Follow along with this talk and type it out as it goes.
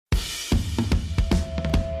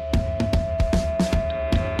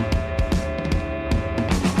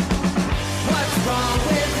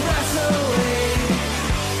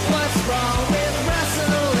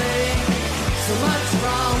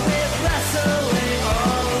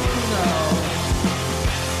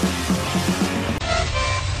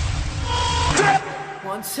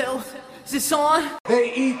So, is this on?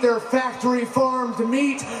 They eat their factory-farmed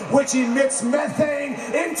meat, which emits methane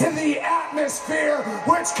into the atmosphere,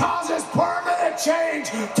 which causes permanent change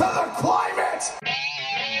to the climate.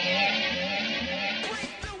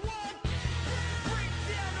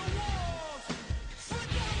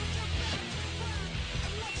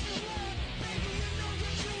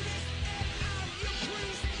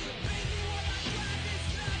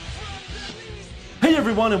 Hey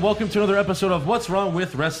everyone, and welcome to another episode of What's Wrong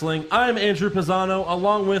with Wrestling. I'm Andrew Pisano,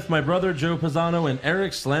 along with my brother Joe Pisano and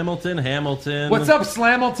Eric Slamilton Hamilton. What's up,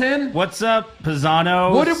 Slamilton? What's up,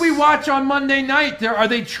 Pisano? What did we watch on Monday night? Are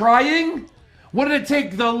they trying? What did it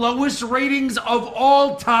take, the lowest ratings of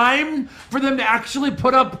all time for them to actually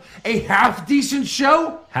put up a half-decent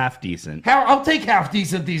show? Half-decent. I'll take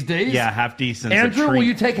half-decent these days. Yeah, half-decent. Andrew, will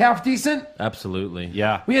you take half-decent? Absolutely.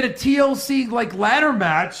 Yeah. We had a TLC ladder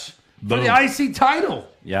match for the IC title.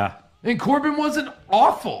 Yeah. And Corbin wasn't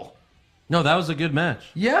awful. No, that was a good match.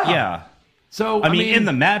 Yeah. Yeah. So I mean, in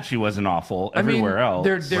the match, he wasn't awful. Everywhere else.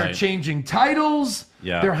 They're Right. changing titles.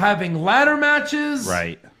 Yeah. They're having ladder matches.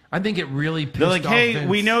 Right. I think it really pissed They're like, off hey, Vince.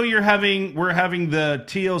 we know we're having the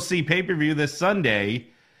TLC pay-per-view this Sunday.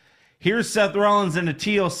 Here's Seth Rollins in a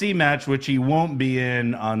TLC match, which he won't be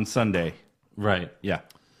in on Sunday. Right. Yeah.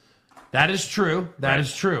 That is true. That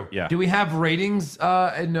is true. Yeah. Do we have ratings in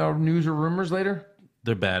our news or rumors later?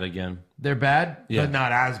 They're bad again. They're bad, Yeah. but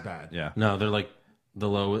not as bad. Yeah. No, they're like the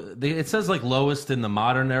lowest. It says like lowest in the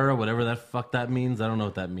modern era, whatever that fuck that means. I don't know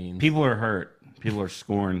what that means. People are hurt. People are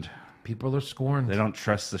scorned. People are scorned. They don't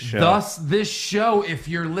trust the show. Thus, this show, if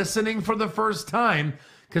you're listening for the first time,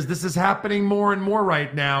 because this is happening more and more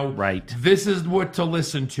right now. Right. This is what to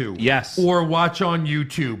listen to. Yes. Or watch on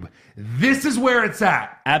YouTube. This is where it's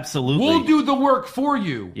at. Absolutely. We'll do the work for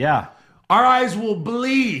you. Yeah. Our eyes will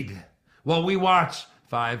bleed while we watch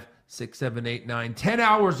 5, 6, 7, 8, 9, 10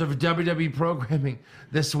 hours of WWE programming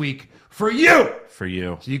this week for you. For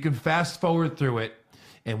you. So you can fast forward through it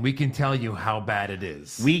and we can tell you how bad it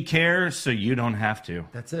is. We care so you don't have to.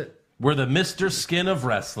 That's it. We're the Mr. Skin of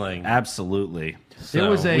wrestling. Absolutely. There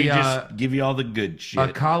was We just give you all the good shit.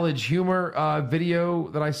 a college humor video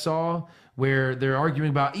that I saw where they're arguing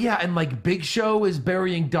about, and like Big Show is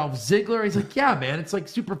burying Dolph Ziggler. He's like, yeah, man, it's like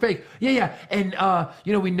super fake. Yeah. And,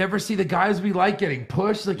 we never see the guys we like getting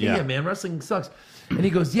pushed. Like, yeah, man, wrestling sucks. And he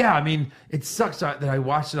goes, yeah, I mean, it sucks that I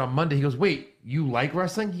watched it on Monday. He goes, wait, you like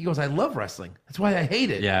wrestling? He goes, I love wrestling. That's why I hate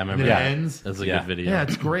it. Yeah, I remember and that. It ends. That's a good video. Yeah,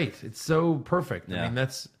 it's great. It's so perfect. Yeah. I mean,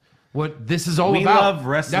 that's what this is all We about. love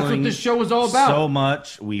wrestling. That's what this show is all about. So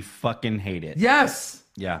much, we fucking hate it. Yes.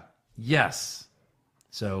 Yeah. Yes.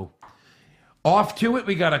 So, off to it.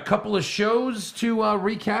 We got a couple of shows to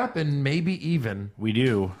recap and maybe even We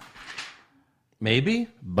do. Maybe?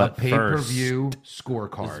 But a pay-per-view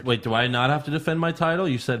scorecard. Wait, do I not have to defend my title?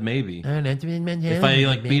 You said maybe. If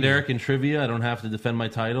I beat Eric in trivia, I don't have to defend my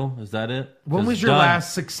title? Is that it? When 'Cause was your done.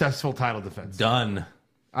 last successful title defense? Done.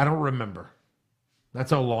 I don't remember. That's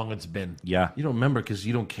how long it's been. Yeah. You don't remember because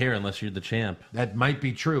you don't care unless you're the champ. That might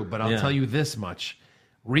be true, but I'll Yeah. tell you this much.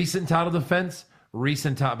 Recent title defense,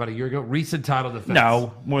 about a year ago, recent title defense.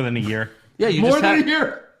 No, more than a year. Yeah, you More just than had, a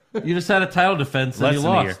year. You just had a title defense and Less you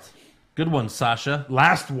than a year. lost. Good one, Sasha.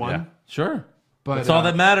 Last one. Yeah. Sure. But, That's all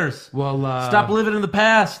that matters. Well, Stop living in the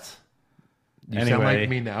past. You sound Anyway. like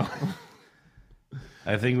me now.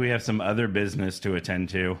 I think we have some other business to attend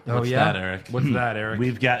to. What's that, Eric? What's that, Eric?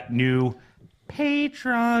 We've got new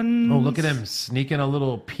patrons. Oh, look at him sneaking a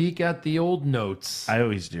little peek at the old notes. I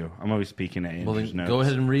always do. I'm always peeking at Well, Andrew's then notes. go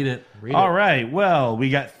ahead and read it. All right. Well, we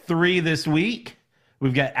got 3 this week.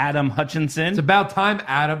 We've got Adam Hutchinson. It's about time,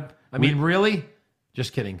 Adam. I mean, really?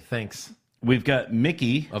 Just kidding. Thanks. We've got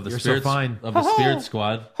Mickey. Of the You're so Spirit fine. of the Spirit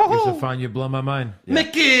Squad. You're so fine. You blow my mind.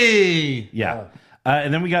 Mickey! Yeah.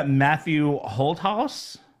 And then we got Matthew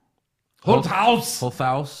Holthaus. Holthaus.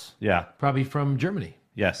 Holthaus. Yeah. Probably from Germany.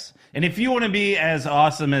 Yes. And if you want to be as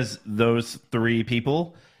awesome as those 3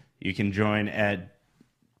 people, you can join at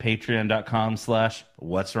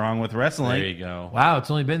patreon.com/what's wrong with wrestling. There you go. Wow, it's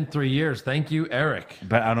only been 3 years. Thank you, Eric.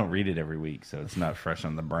 But I don't read it every week, so it's not fresh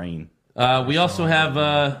on the brain. We also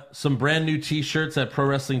have some brand new t-shirts at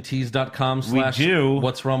prowrestlingtees.com / We do.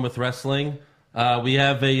 What's Wrong with Wrestling. We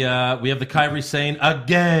have the Kyrie Sane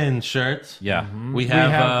again shirt. Yeah. We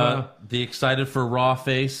have the Excited for Raw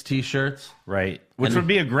face t-shirts. Right. Which And- would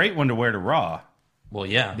be a great one to wear to Raw. Well,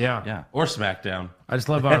 yeah. Yeah. Or SmackDown. I just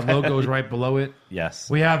love our logos right below it. Yes.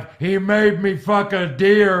 We have, he made me fuck a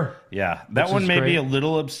deer. Yeah. That Which one is may be great. a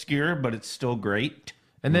little obscure, but it's still great.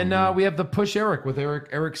 And then we have the Push Eric with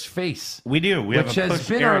Eric's face. We do. We which have a has Push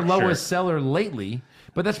been Eric our lowest shirt. seller lately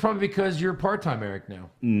But that's probably because you're part-time, Eric, now.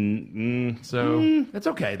 So that's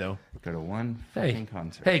okay, though. Go to one fucking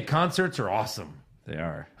concert. Hey, concerts are awesome. They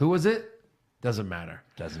are. Who was it? Doesn't matter.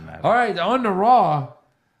 Doesn't matter. All right, on to Raw.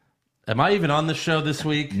 Am I even on the show this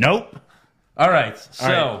week? Nope. All right. So,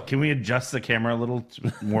 All right, can we adjust the camera a little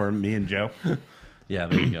more? Me and Joe. yeah,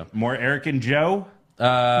 there you go. More Eric and Joe.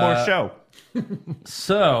 More show.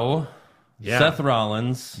 So, Seth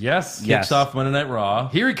Rollins Yes. kicks off Monday Night Raw.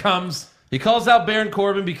 Here he comes. He calls out Baron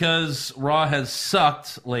Corbin because Raw has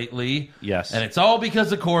sucked lately. Yes. And it's all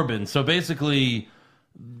because of Corbin. So basically,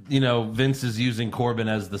 Vince is using Corbin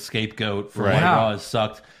as the scapegoat for why Raw has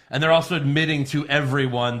sucked. And they're also admitting to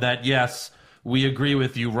everyone that, yes, we agree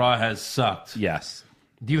with you, Raw has sucked. Yes.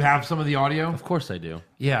 Do you have some of the audio? Of course I do.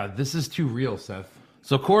 Yeah, this is too real, Seth.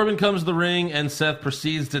 So Corbin comes to the ring, and Seth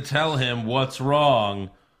proceeds to tell him what's wrong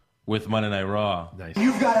with Monday Night Raw. Nice.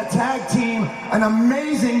 You've got a tag team, an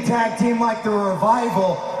amazing tag team like the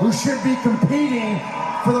Revival, who should be competing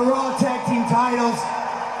for the Raw Tag Team titles,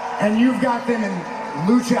 and you've got them in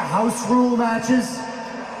Lucha House Rule matches.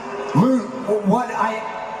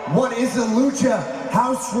 What is a Lucha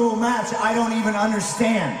House Rule match? I don't even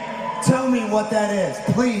understand. Tell me what that is.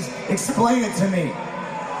 Please explain it to me.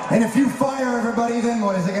 And if you fire everybody, then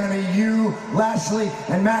what? Is it going to be you, Lashley,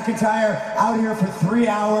 and McIntyre out here for 3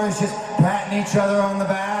 hours just patting each other on the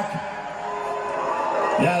back?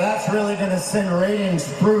 Yeah, that's really going to send ratings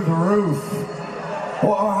through the roof.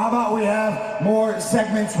 Or how about we have more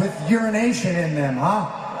segments with urination in them, huh?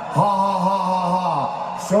 Ha ha ha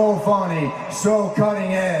ha ha. So funny, so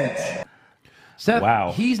cutting edge. Seth,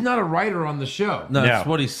 Wow. he's not a writer on the show. No, that's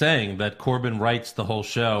what he's saying, that Corbin writes the whole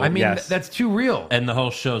show. I mean, Yes. that's too real. and the whole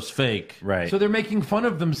show's fake. Right. So they're making fun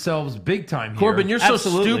of themselves big time here. Corbin, you're so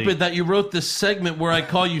Absolutely. stupid that you wrote this segment where I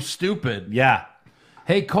call you stupid. yeah.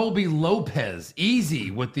 Hey, Colby Lopez, easy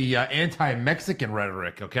with the anti-Mexican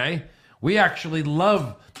rhetoric, okay? We actually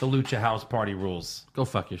love the Lucha House Party rules. Go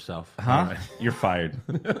fuck yourself. Huh? You're fired.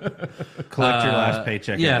 Collect your last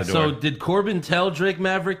paycheck Yeah, at the door. so did Corbin tell Drake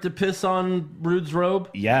Maverick to piss on Rude's robe?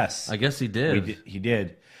 Yes. I guess he did. He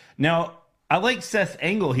did. Now, I like Seth's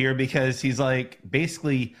angle here because he's like,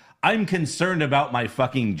 basically, I'm concerned about my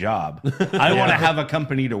fucking job. I want to have a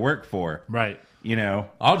company to work for. Right. You know?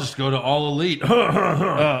 I'll just go to All Elite.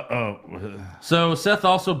 So Seth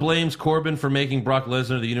also blames Corbin for making Brock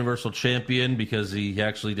Lesnar the Universal Champion because he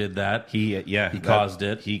actually did that. He caused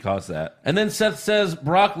it. He caused that. And then Seth says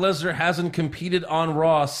Brock Lesnar hasn't competed on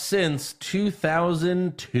Raw since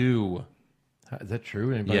 2002. Is that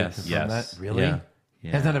true? Anybody Yes. confirm Yes. that? Really? Yeah.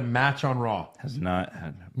 Hasn't had a match on Raw. Has not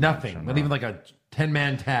had Nothing. Not even like a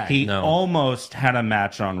 10-man tag. He No. almost had a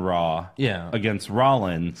match on Raw. Yeah. Against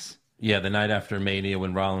Rollins. Yeah, the night after Mania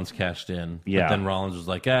when Rollins cashed in. Yeah. But then Rollins was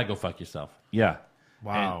like, go fuck yourself. Yeah.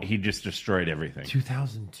 Wow. And he just destroyed everything.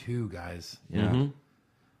 2002, guys. Yeah.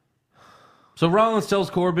 So Rollins tells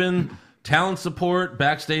Corbin, talent support,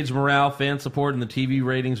 backstage morale, fan support, and the TV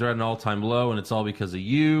ratings are at an all-time low, and it's all because of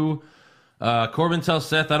you. Corbin tells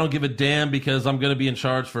Seth, I don't give a damn because I'm going to be in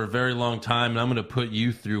charge for a very long time, and I'm going to put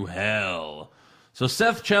you through hell. So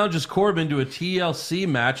Seth challenges Corbin to a TLC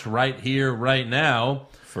match right here, right now.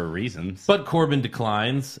 For reasons. But Corbin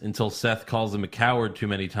declines until Seth calls him a coward too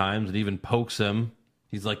many times and even pokes him.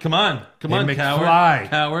 He's like, come on, McFly. coward.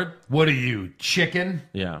 Coward. What are you, chicken?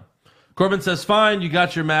 Yeah. Corbin says, fine, you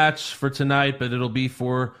got your match for tonight, but it'll be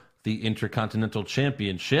for the Intercontinental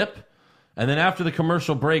Championship. And then after the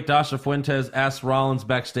commercial break, Dasha Fuentes asks Rollins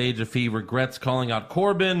backstage if he regrets calling out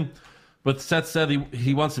Corbin. But Seth said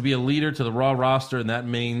he wants to be a leader to the Raw roster, and that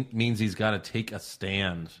means he's got to take a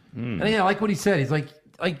stand. And yeah, I like what he said. He's like,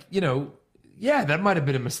 yeah, that might have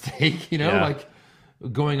been a mistake, Yeah. like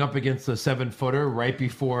going up against a 7-footer right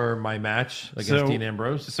before my match against Dean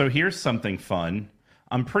Ambrose. So here's something fun.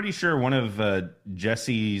 I'm pretty sure one of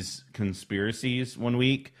Jesse's conspiracies one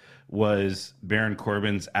week was Baron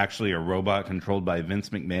Corbin's actually a robot controlled by Vince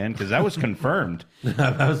McMahon, because that was confirmed.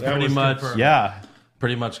 That was pretty much confirmed. Yeah.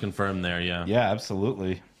 pretty much confirmed there, yeah. Yeah,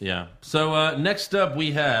 absolutely. Yeah. So next up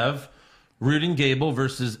we have Rude and Gable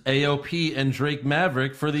versus AOP and Drake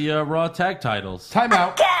Maverick for the Raw tag titles.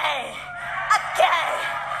 Timeout.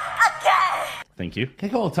 Thank you. Can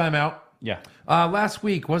I call a timeout? Yeah. Last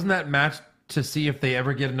week, wasn't that match to see if they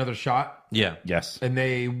ever get another shot? Yeah. Yes. And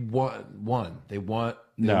they won. They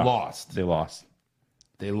No. lost. They lost.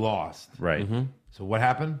 They lost. Right. So what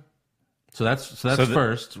happened? So that's So the-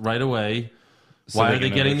 first, right away. So Why they are they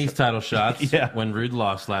get getting another these title shots Yeah. when Rude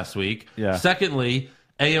lost last week? Yeah. Secondly,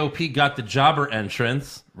 AOP got the jobber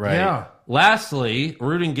entrance. Right. Yeah. Lastly,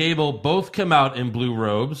 Rude and Gable both come out in blue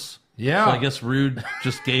robes. Yeah. So I guess Rude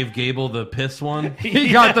just gave Gable the piss one. He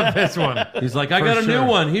got the piss one. He's like, I For got a sure. new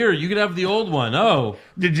one. Here, you can have the old one. Oh.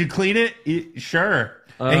 Did you clean it? Sure.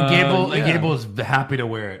 And yeah. Gable is happy to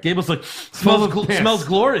wear it. Gable's like, Full of piss. smells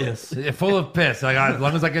glorious. Full of piss. As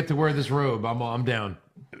long as I get to wear this robe, I'm down.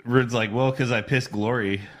 Rude's like, well, because I pissed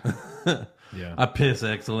glory. Yeah. A piss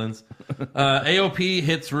excellence. AOP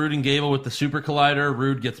hits Rude and Gable with the Super Collider.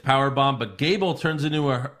 Rude gets powerbombed, but Gable turns into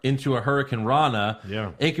a Hurricane Rana.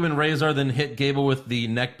 Yeah. Aikman and Razor then hit Gable with the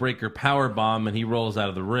neckbreaker powerbomb, and he rolls out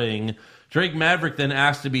of the ring. Drake Maverick then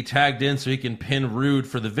asks to be tagged in so he can pin Rude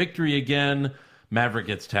for the victory again. Maverick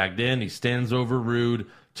gets tagged in. He stands over Rude,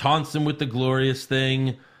 taunts him with the glorious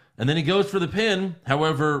thing, and then he goes for the pin.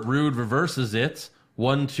 However, Rude reverses it.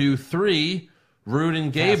 1, 2, 3. Rude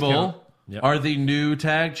and Gable are the new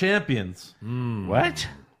tag champions. What?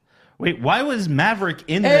 Wait, why was Maverick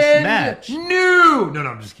in this match? No,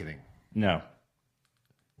 I'm just kidding. No.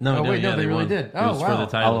 Oh, wait, no, they really won. did. It was Oh, for wow. the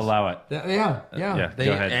titles. I'll allow it. Yeah.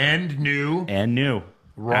 Go ahead. And new And new.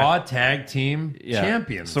 Raw Tag Team Yeah.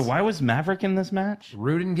 Champions. So why was Maverick in this match?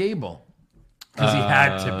 Rude and Gable. Because he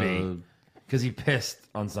had to be. Because he pissed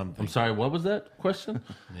on something. I'm sorry, what was that question?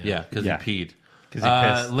 Yeah, because Yeah. he peed. 'Cause he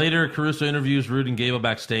pissed. Later, Caruso interviews Rude and Gable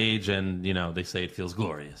backstage, and they say it feels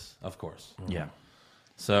glorious, of course. Yeah.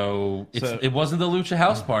 So, So- it wasn't the Lucha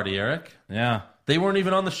House Party, Eric. Yeah. They weren't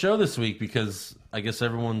even on the show this week because I guess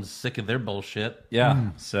everyone's sick of their bullshit. Yeah.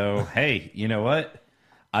 So, hey, you know what?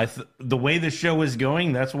 The way the show was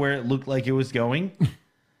going, that's where it looked like it was going.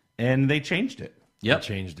 And they changed it. Yep,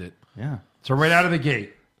 Changed it. Yeah. So right out of the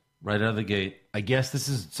gate, right out of the gate. I guess this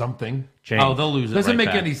is something. Change. Oh, they'll lose it. Doesn't right make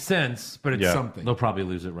back. any sense, but it's Yeah. something. They'll probably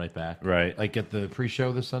lose it right back. Right. Like at the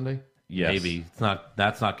pre-show this Sunday? Yes. Maybe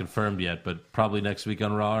that's not confirmed yet, but probably next week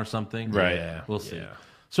on Raw or something. Right. Yeah. We'll see. Yeah.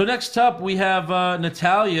 So next up, we have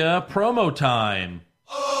Natalia promo time.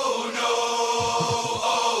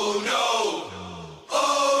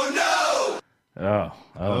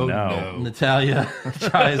 Oh no. Natalia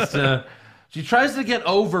tries to get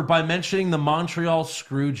over by mentioning the Montreal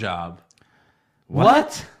screw job.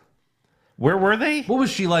 What? Where were they? What was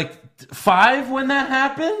she, like 5 when that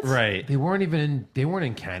happened? Right. They weren't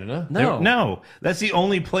in Canada. No. No. That's the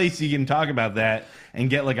only place you can talk about that and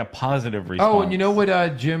get like a positive response. Oh, and you know what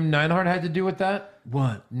Jim Neidhart had to do with that?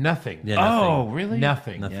 What? Nothing. Yeah, nothing. Oh, really?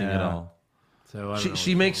 Nothing. Nothing Yeah. at all. So I don't know She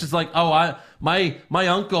what's makes it like, my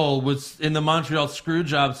uncle was in the Montreal screw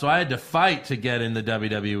job, so I had to fight to get in the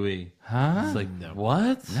WWE. Huh? It's like,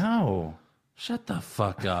 what? No. Shut the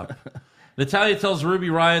fuck up. Natalia tells Ruby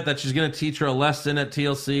Riott that she's going to teach her a lesson at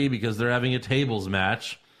TLC because they're having a tables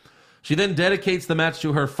match. She then dedicates the match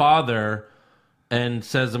to her father and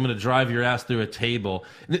says, I'm going to drive your ass through a table.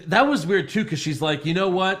 That was weird, too, because she's like, you know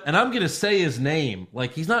what? And I'm going to say his name.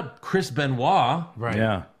 Like, he's not Chris Benoit. Right.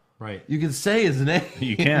 Yeah. Right. You can say his name.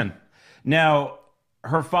 You can. Now,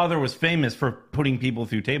 her father was famous for putting people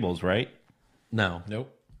through tables, right? No.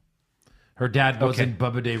 Nope. Her dad wasn't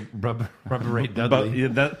Rubber Ray Dudley.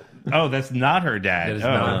 That's not her dad. That is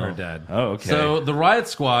not her dad. Oh, okay. So the Riot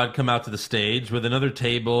Squad come out to the stage with another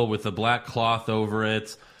table with a black cloth over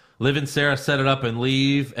it. Liv and Sarah set it up and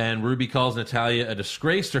leave, and Ruby calls Natalia a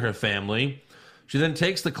disgrace to her family. She then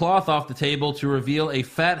takes the cloth off the table to reveal a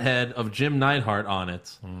fat head of Jim Neidhart on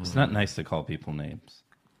it. It's not nice to call people names.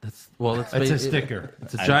 It's a sticker.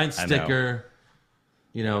 It's a giant I know. sticker.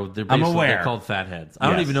 They're I'm basically aware. they're called fat heads. I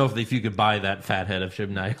don't Yes. even know if you could buy that fat head of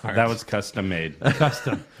Jim Neidhart. That was custom made.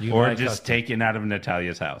 Custom. You Or buy just custom. taken out of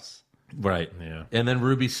Natalia's house. right. Yeah. And then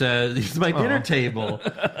Ruby says, "It's my dinner table."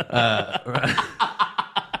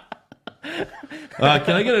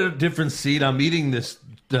 Can I get a different seat? I'm eating this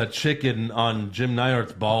chicken on Jim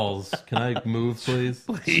Neidhart's balls. Can I move, please?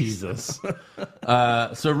 Jesus.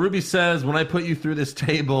 So Ruby says, when I put you through this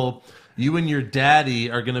table, you and your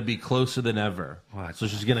daddy are going to be closer than ever. What? So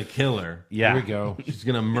she's going to kill her. Yeah. Here we go. She's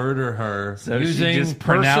going to murder her. So she Using just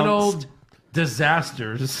personal pronounced-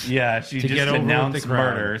 disasters. Yeah, she To just get over with announced the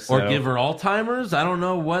crowd. murder. Or So. give her Alzheimer's. I don't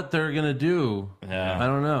know what they're going to do. Yeah. I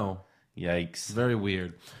don't know. Yikes. Very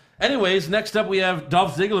weird. Anyways, next up we have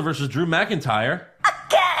Dolph Ziggler versus Drew McIntyre.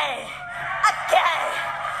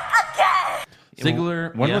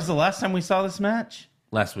 Ziggler. When yeah, was the last time we saw this match?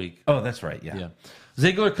 last week? Oh, that's right. Yeah. Yeah.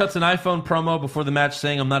 Ziggler cuts an iPhone promo before the match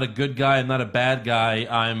saying, I'm not a good guy, I'm not a bad guy,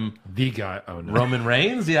 I'm The guy. Oh, no. Roman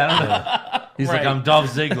Reigns? Yeah, I don't know. He's like, Right. I'm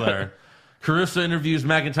Dolph Ziggler. Caruso interviews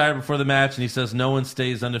McIntyre before the match, and he says, no one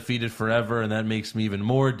stays undefeated forever, and that makes me even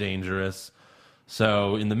more dangerous.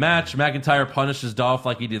 So in the match, McIntyre punishes Dolph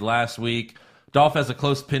like he did last week. Dolph has a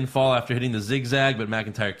close pinfall after hitting the zigzag, but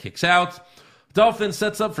McIntyre kicks out. Dolph then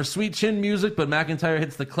sets up for sweet chin music, but McIntyre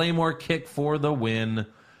hits the Claymore kick for the win.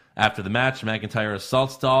 After the match, McIntyre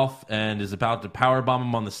assaults Dolph and is about to powerbomb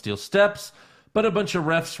him on the steel steps, but a bunch of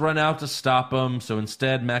refs run out to stop him, so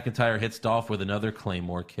instead McIntyre hits Dolph with another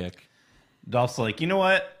Claymore kick. Dolph's like, you know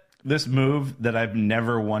what? This move that I've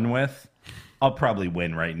never won with, I'll probably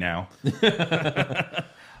win right now.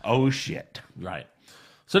 Oh, shit. Right.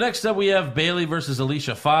 So next up we have Bayley versus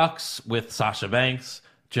Alicia Fox with Sasha Banks,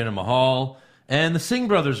 Jinder Mahal, and the Singh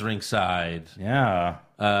brothers ringside. Yeah.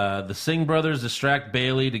 The Singh brothers distract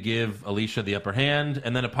Bayley to give Alicia the upper hand,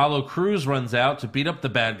 and then Apollo Crews runs out to beat up the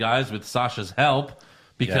bad guys with Sasha's help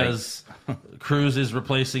because Crews is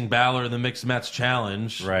replacing Balor in the Mixed Match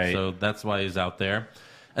Challenge. Right. So that's why he's out there.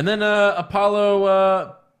 And then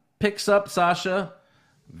Apollo picks up Sasha.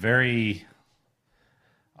 Very...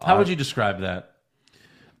 How would you describe that?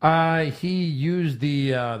 He used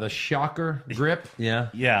the shocker grip. Yeah.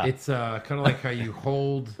 Yeah. It's kind of like how you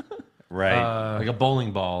hold right. Like a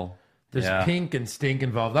bowling ball. There's Yeah. pink and stink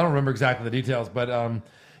involved. I don't remember exactly the details, but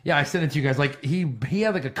yeah, I sent it to you guys. Like he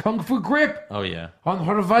had like a kung fu grip Oh, yeah. on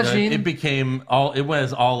her vagina. It became it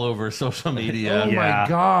was all over social media. Oh Yeah. my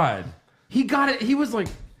god, he got it. He was like,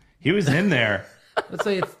 He was in there. let's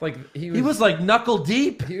say it's like He was like knuckle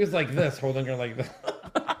deep. He was like this, holding her like this.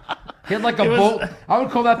 He had like a bowl. I would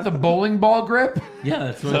call that the bowling ball grip. Yeah,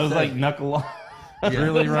 that's what So it it was said. like knuckle.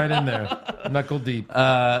 Really right in there, knuckle deep.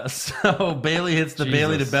 So Bayley hits the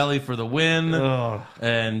Bayley to belly for the win. Ugh.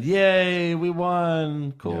 And yay, we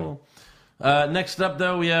won. Cool. Next up,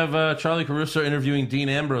 though, we have Charlie Caruso interviewing Dean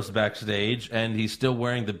Ambrose backstage, and he's still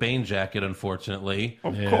wearing the Bane jacket, unfortunately.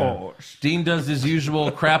 Of course. Dean does his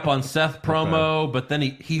usual crap on Seth promo, but then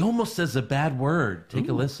he almost says a bad word. Take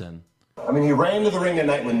a listen. I mean, he ran to the ring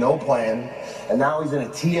tonight with no plan, and now he's in a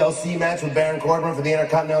TLC match with Baron Corbin for the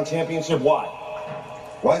Intercontinental Championship. Why?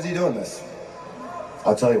 Why is he doing this?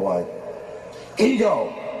 I'll tell you why.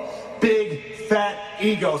 Ego. Big, fat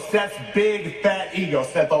ego. Seth's big, fat ego.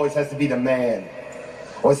 Seth always has to be the man.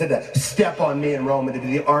 Always had to step on me and Roman to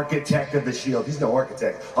be the architect of the Shield. He's no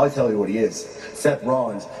architect. I'll tell you what he is. Seth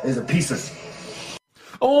Rollins is a piece of...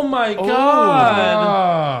 Oh, my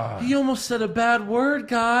God. He almost said a bad word,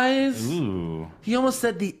 guys. Ooh. He almost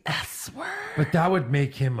said the S word. But that would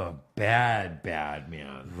make him a bad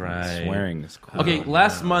man. Right. Swearing is cool. Okay,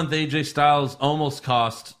 last month AJ Styles almost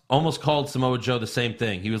called Samoa Joe the same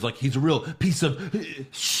thing. He was like, he's a real piece of, and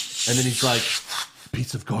then he's like,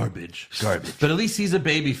 piece of garbage. But at least he's a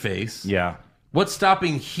babyface. Yeah. What's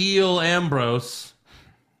stopping heel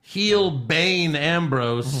Bane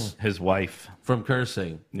Ambrose His wife. from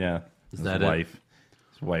cursing? Yeah. Is that it? wife.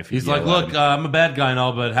 His wife. He's like, look, I'm a bad guy and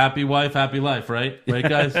all, but happy wife, happy life, right? Right,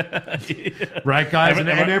 guys? Right, guys? And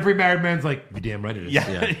every married man's like, you're damn right it is.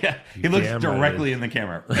 yeah. He looks damn right directly in the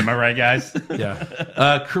camera. Am I right, guys?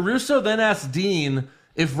 Yeah. Caruso then asked Dean,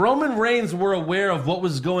 if Roman Reigns were aware of what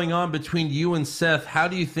was going on between you and Seth, how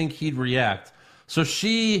do you think he'd react? So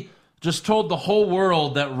she just told the whole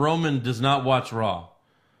world that Roman does not watch Raw.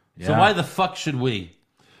 So why the fuck should we?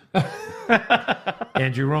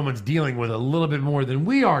 Andrew Roman's dealing with a little bit more than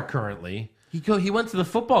we are currently. He went to the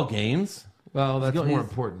football games. Well, that's he's- more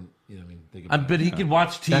important. You know, I mean, think about But he could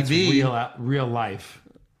watch TV. that's real life.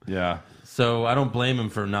 Yeah. So I don't blame him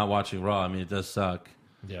for not watching Raw. I mean, it does suck.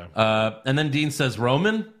 Yeah. And then Dean says,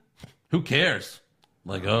 Roman? Who cares?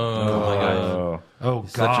 Like, oh my God. Oh,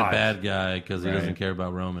 He's God. such a bad guy because he doesn't care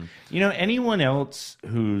about Roman. You know, anyone else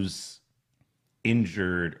who's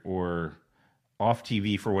injured or off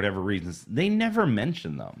TV for whatever reasons, they never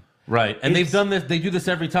mention them. Right. And they've done this. They do this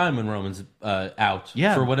every time when Roman's out.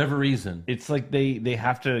 Yeah. For whatever reason. It's like they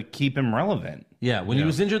have to keep him relevant. Yeah. When he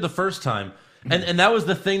was injured the first time. And that was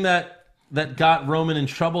the thing that got Roman in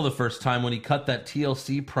trouble the first time when he cut that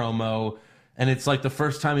TLC promo. And it's like the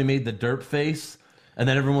first time he made the derp face. And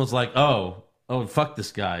then everyone was like, oh, fuck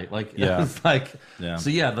this guy. Like, it's like, so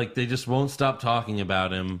yeah, like they just won't stop talking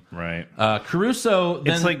about him. Right. Caruso.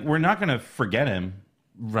 Then, It's like, we're not going to forget him.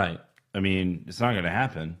 right. I mean, it's not going to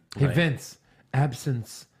happen. Hey, Vince,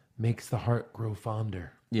 absence makes the heart grow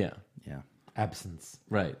fonder. Yeah. Yeah. Absence,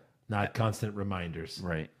 Right. not constant reminders.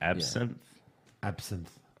 Right. Absinthe.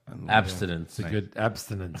 Absinthe. Abstinence. It's a good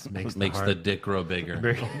abstinence makes Makes the the heart dick grow bigger.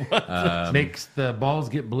 makes the balls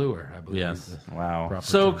get bluer. I believe. Yes. is the Wow. proper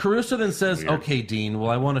So term. Caruso then says, "Okay, Dean. Well,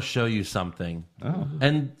 I want to show you something." Oh.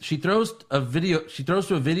 And she throws to a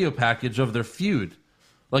video package of their feud.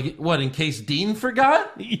 Like what? In case Dean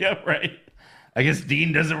forgot? Yeah, right. I guess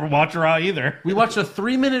Dean doesn't watch Raw either. We watched a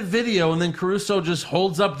 3-minute video, and then Caruso just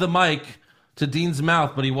holds up the mic to Dean's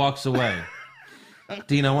mouth, but he walks away.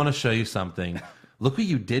 Dean, I want to show you something. Look what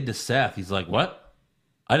you did to Seth. He's like, what?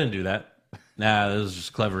 I didn't do that. Nah, this is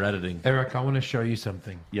just clever editing. Eric, I want to show you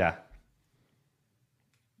something. Yeah.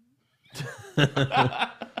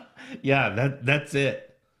 Yeah, that's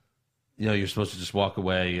it. You know, you're supposed to just walk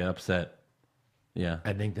away upset. Yeah.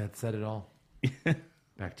 I think that said it all.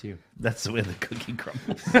 Back to you. That's the way the cookie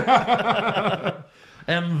crumbles.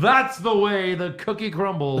 And that's the way the cookie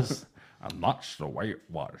crumbles. And that's the way it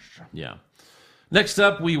was. Yeah. Next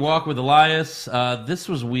up, we walk with Elias. This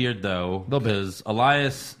was weird, though, because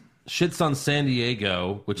Elias shits on San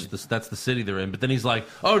Diego, which that's the city they're in. But then he's like,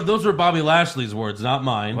 oh, those were Bobby Lashley's words, not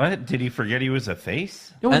mine. What? Did he forget he was a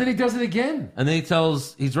face? No, and then he does it again. And then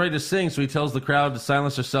he's ready to sing, so he tells the crowd to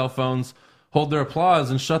silence their cell phones, hold their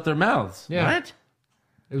applause, and shut their mouths. Yeah. What?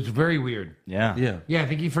 It was very weird. Yeah. Yeah. Yeah, I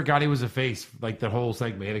think he forgot he was a face, like the whole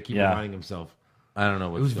segment. He had to keep reminding himself. I don't know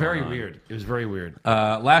what's It was very going on. weird. It was very weird.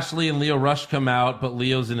 Lashley and Lio Rush come out, but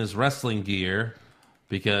Leo's in his wrestling gear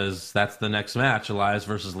because that's the next match, Elias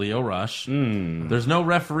versus Lio Rush. There's no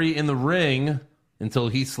referee in the ring until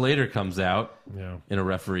Heath Slater comes out in a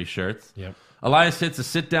referee shirt. Yep. Elias hits a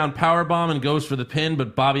sit-down powerbomb and goes for the pin,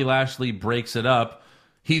 but Bobby Lashley breaks it up.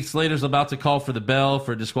 Heath Slater's about to call for the bell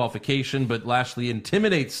for disqualification, but Lashley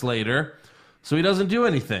intimidates Slater, so he doesn't do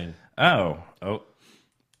anything. Oh.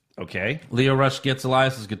 Okay. Lio Rush gets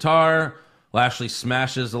Elias's guitar. Lashley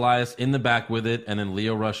smashes Elias in the back with it, and then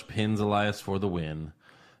Lio Rush pins Elias for the win.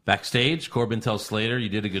 Backstage, Corbin tells Slater, you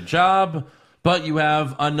did a good job, but you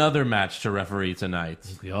have another match to referee tonight.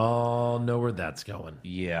 We all know where that's going.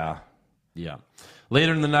 Yeah. Yeah.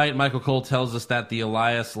 Later in the night, Michael Cole tells us that the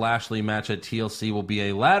Elias-Lashley match at TLC will be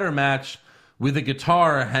a ladder match with a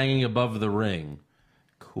guitar hanging above the ring.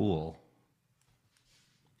 Cool.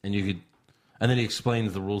 And then he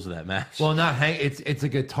explains the rules of that match. Well, not hang. It's a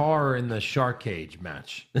guitar in the shark cage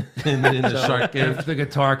match. in the shark cage. If the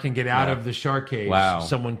guitar can get out of the shark cage,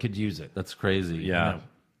 someone could use it. That's crazy. Yeah.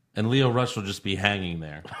 And Lio Rush will just be hanging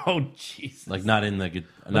there. Oh, Jesus. Like, not in the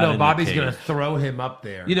No, Bobby's going to throw him up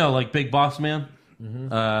there. You know, like Big Boss Man.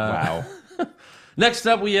 Wow. Next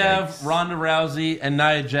up, we have Ronda Rousey and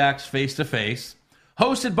Nia Jax face-to-face,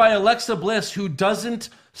 hosted by Alexa Bliss, who doesn't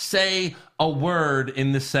say a word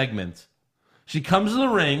in this segment. She comes to the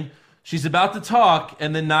ring, she's about to talk,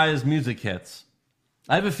 and then Nia's music hits.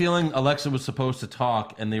 I have a feeling Alexa was supposed to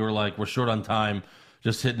talk, and they were like, we're short on time,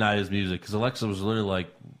 just hit Nia's music. Because Alexa was literally like,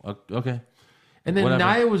 okay. And then whatever.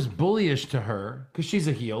 Nia was bullyish to her, because she's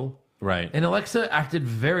a heel. Right. And Alexa acted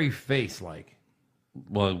very face-like.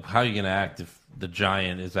 Well, how are you going to act if the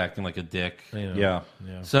giant is acting like a dick? Yeah.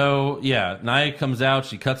 So, yeah, Nia comes out,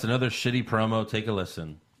 she cuts another shitty promo. Take a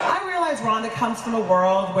listen. I realize Ronda comes from a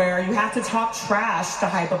world where you have to talk trash to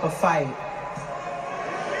hype up a fight.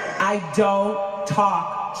 I don't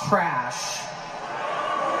talk trash.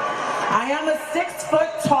 I am a 6 foot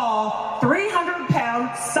tall,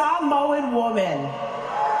 300-pound Samoan woman.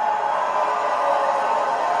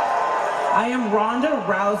 I am Ronda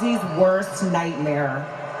Rousey's worst nightmare.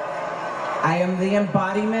 I am the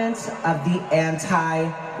embodiment of the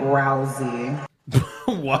anti-Rousey.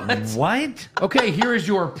 What? Okay, here is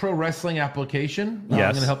your pro wrestling application. I'm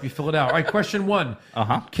Yes. going to help you fill it out. All right, question 1.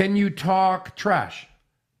 Can you talk trash?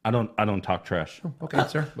 I don't talk trash. Okay,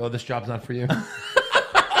 sir. Well, this job's not for you.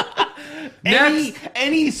 Any I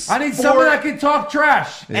need someone that can talk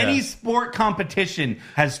trash. Any sport competition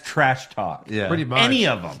has trash talk. Yeah. Pretty much. Any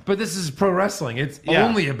of them. But this is pro wrestling. It's Yeah.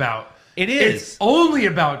 only about... It is. It's only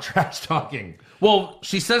about trash talking. Well,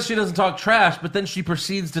 she says she doesn't talk trash, but then she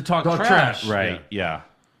proceeds to talk trash. Right. Yeah.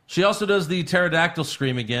 She also does the pterodactyl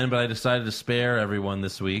scream again, but I decided to spare everyone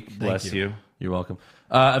this week. Bless you. You're welcome.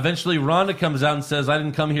 Eventually, Ronda comes out and says, I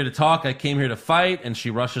didn't come here to talk, I came here to fight, and she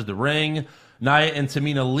rushes the ring. Nia and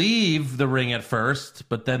Tamina leave the ring at first,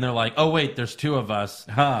 but then they're like, oh, wait, there's two of us.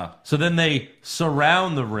 So then they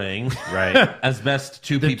surround the ring Right. as best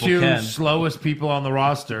two The people two can. slowest people on the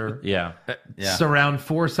roster Yeah. surround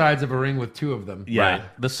 4 sides of a ring with 2 of them. Yeah. Right.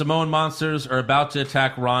 The Samoan monsters are about to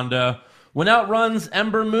attack Ronda when out runs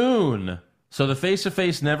Ember Moon. So the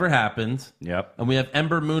face-to-face never happened. Yep. And we have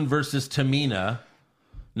Ember Moon versus Tamina.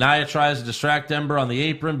 Nia tries to distract Ember on the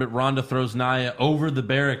apron, but Ronda throws Nia over the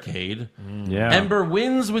barricade. Yeah. Ember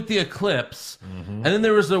wins with the Eclipse. And then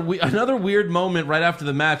there was another weird moment right after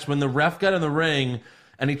the match when the ref got in the ring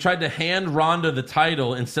and he tried to hand Ronda the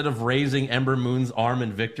title instead of raising Ember Moon's arm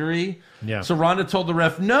in victory. Yeah. So Ronda told the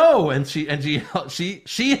ref no, and she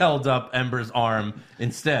held up Ember's arm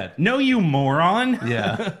instead. No, you moron.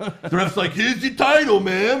 Yeah. The ref's like, here's your title,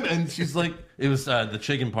 ma'am. And she's like, it was the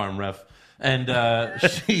chicken parm ref. And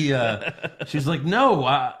she's like,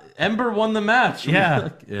 no, Ember won the match. Yeah.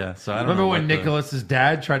 Yeah. So I don't Remember know when what the- Nicholas's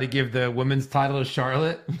dad tried to give the women's title to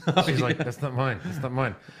Charlotte? She's like, that's not mine. That's not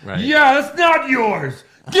mine. Right. Yeah, that's not yours.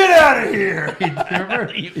 Get out of here.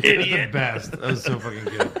 Remember? You It was idiot. the best. That was so fucking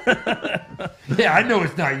good. Yeah, I know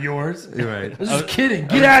it's not yours. You're right. I was just kidding.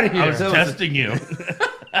 Get out of here. I was testing you.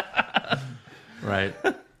 Right.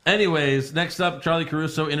 Anyways, next up, Charlie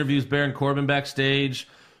Caruso interviews Baron Corbin backstage.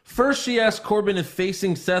 First, she asks Corbin if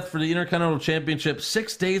facing Seth for the Intercontinental Championship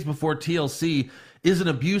 6 days before TLC is an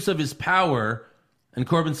abuse of his power. And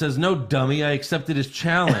Corbin says, no, dummy, I accepted his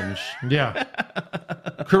challenge. Yeah.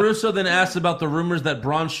 Caruso then asks about the rumors that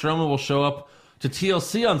Braun Strowman will show up to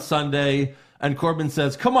TLC on Sunday. And Corbin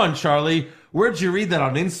says, come on, Charlie, where'd you read that,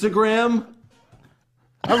 on Instagram?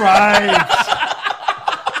 All right.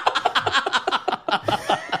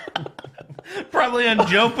 Probably on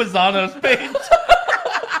Joe Pisano's page.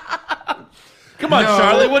 Come on, No.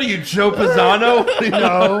 Charlie, what are you, Joe Pisano?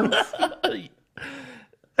 No.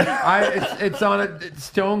 It's on it's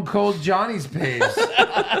Stone Cold Johnny's page.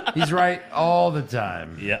 He's right all the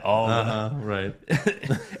time. Yeah, all Right.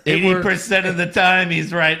 80% of the time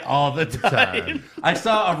he's right all the time. I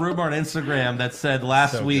saw a rumor on Instagram that said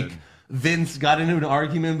last So week good. Vince got into an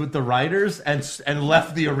argument with the writers and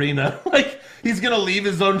left the arena. Like, he's going to leave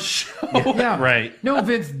his own show. Yeah. Right. No,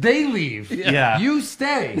 Vince, they leave. Yeah. You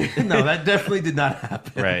stay. No, that definitely did not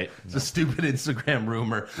happen. Right. It's a stupid Instagram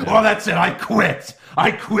rumor. Oh, that's it. I quit.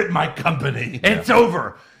 I quit my company. It's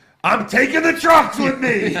over. I'm taking the trucks with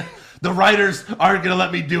me. The writers aren't going to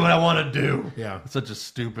let me do what I want to do. Yeah. Such a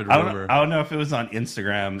stupid I rumor. don't know if it was on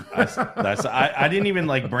Instagram. I didn't even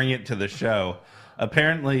like bring it to the show.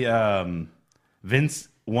 Apparently, Vince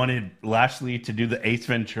wanted Lashley to do the Ace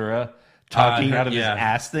Ventura talking out of his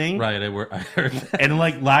ass thing. Right, I heard that. And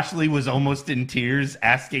like Lashley was almost in tears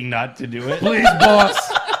asking not to do it. Please, boss.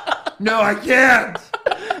 No, I can't.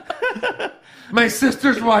 My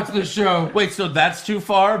sisters watch the show. Wait, so that's too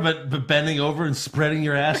far, but bending over and spreading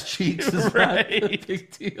your ass cheeks is not a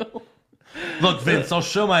big deal? Look, Vince, I'll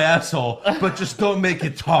show my asshole, but just don't make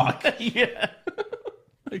it talk. Yeah.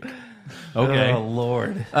 Okay. Oh,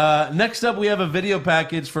 Lord. Next up, we have a video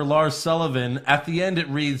package for Lars Sullivan. At the end, it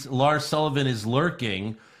reads, Lars Sullivan is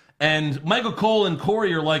lurking. And Michael Cole and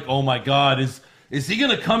Corey are like, oh my God, is he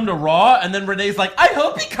going to come to Raw? And then Renee's like, I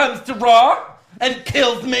hope he comes to Raw and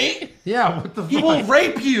kills me. Yeah, what the He fuck? will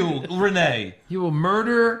rape you, Renee. He will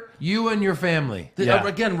murder you and your family. Yeah.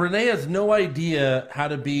 Again, Renee has no idea how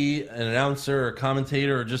to be an announcer or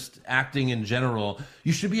commentator or just acting in general.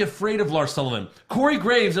 You should be afraid of Lars Sullivan. Corey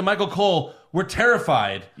Graves and Michael Cole were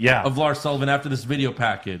terrified of Lars Sullivan after this video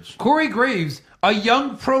package. Corey Graves, a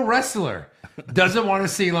young pro wrestler, doesn't want to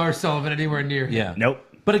see Lars Sullivan anywhere near him. Yeah. Nope.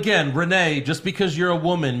 But again, Renee, just because you're a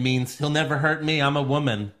woman means he'll never hurt me. I'm a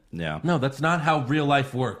woman. Yeah. No, that's not how real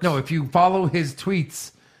life works. No, if you follow his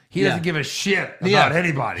tweets, he doesn't give a shit about Yeah.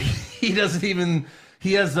 anybody. He doesn't even...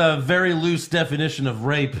 He has a very loose definition of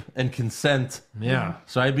rape and consent. Yeah.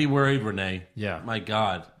 So I'd be worried, Renee. Yeah. My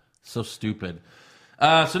God. So stupid.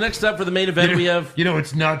 So next up for the main event, we have... You know,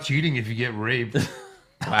 it's not cheating if you get raped.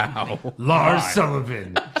 Wow. Lars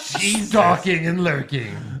Sullivan. Stalking and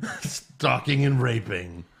lurking. Stalking and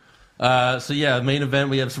raping. So yeah, main event,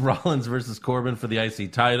 we have Rollins versus Corbin for the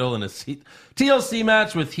IC title in a TLC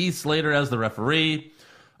match with Heath Slater as the referee.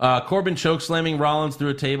 Corbin chokeslamming Rollins through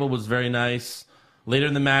a table was very nice. Later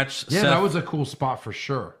in the match, Yeah, Seth... that was a cool spot for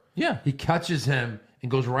sure. Yeah. He catches him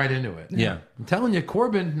and goes right into it. Yeah. I'm telling you,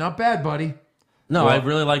 Corbin, not bad, buddy. No, Well, I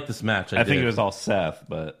really like this match. I think did. it was all Seth,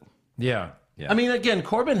 but Yeah. I mean, again,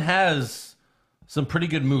 Corbin has some pretty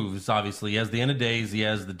good moves, obviously. He has the End of Days. He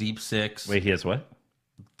has the Deep Six. wait, he has what?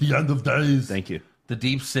 The End of Days. Thank you. The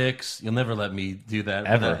Deep Six. You'll never let me do that.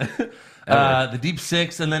 Ever. The Deep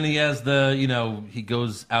Six, and then he has the, he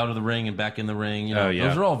goes out of the ring and back in the ring. Oh, yeah.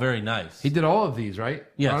 Those are all very nice. He did all of these, right?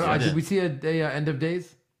 Yes, he did. Did we see a End of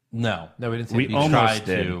Days? No. No, we didn't see We it. He almost tried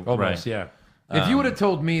did. to. Almost, right. yeah. If you would have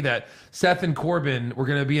told me that Seth and Corbin were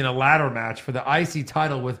going to be in a ladder match for the IC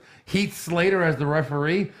title with Heath Slater as the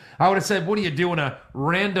referee, I would have said, what are you doing, a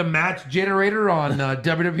random match generator on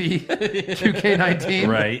WWE 2K19?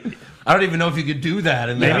 Right. I don't even know if you could do that.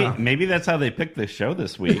 And Maybe that's how they picked the show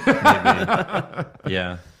this week. Maybe.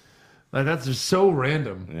 yeah. Like, that's just so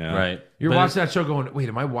random. Yeah. Right. You're But watching that show going, wait,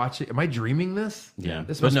 am I watching? Am I dreaming this? Yeah,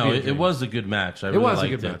 This but must no, be a it dream. was a good match. It was a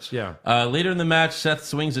good match, yeah. Later in the match, Seth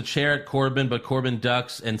swings a chair at Corbin, but Corbin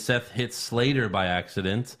ducks, and Seth hits Slater by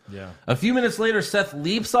accident. Yeah. A few minutes later, Seth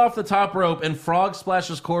leaps off the top rope and frog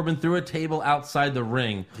splashes Corbin through a table outside the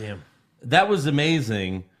ring. Damn. That was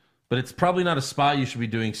amazing. But it's probably not a spot you should be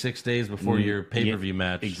doing 6 days before your pay-per-view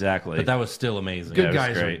match. Exactly. But that was still amazing. Good was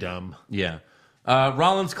guys are great. dumb. Yeah.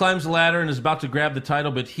 Rollins climbs the ladder and is about to grab the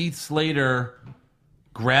title, but Heath Slater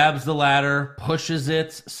grabs the ladder, pushes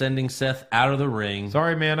it, sending Seth out of the ring.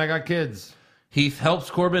 Sorry, man, I got kids. Heath helps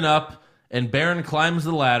Corbin up, and Baron climbs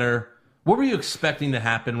the ladder. What were you expecting to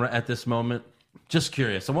happen at this moment? Just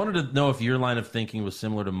curious. I wanted to know if your line of thinking was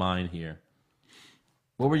similar to mine here.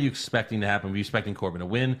 What were you expecting to happen? Were you expecting Corbin to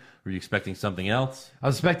win? Were you expecting something else? I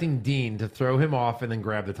was expecting Dean to throw him off and then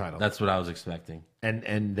grab the title. That's what I was expecting.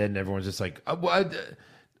 And then everyone's just like,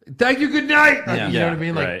 thank you, good night. Yeah. You know what I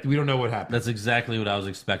mean? Like, Right. we don't know what happened. That's exactly what I was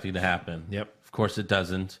expecting to happen. Yep. Of course it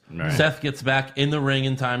doesn't. Right. Seth gets back in the ring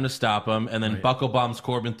in time to stop him, and then buckle bombs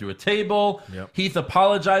Corbin through a table. Yep. Heath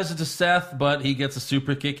apologizes to Seth, but he gets a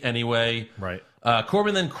super kick anyway. Right.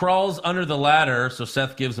 Corbin then crawls under the ladder, so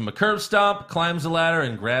Seth gives him a curb stomp, climbs the ladder,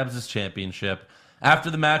 and grabs his championship. After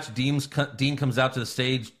the match, Dean comes out to the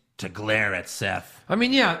stage to glare at Seth. I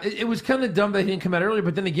mean, yeah, it was kind of dumb that he didn't come out earlier,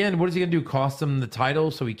 but then again, what is he going to do? Cost him the title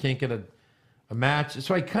so he can't get a match?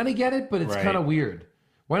 So I kind of get it, but it's Right. kind of weird.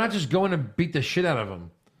 Why not just go in and beat the shit out of him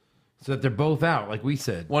so that they're both out, like we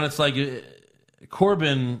said? When it's like,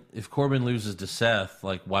 Corbin, if Corbin loses to Seth,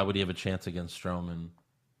 like, why would he have a chance against Strowman?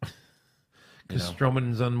 Because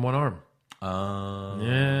Strowman's on one arm. Uh,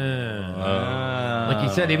 Like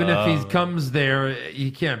he said, even if he comes there, he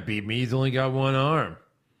can't beat me. He's only got one arm.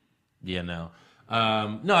 Yeah, no.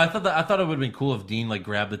 No, I thought it would have been cool if Dean like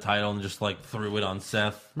grabbed the title and just like threw it on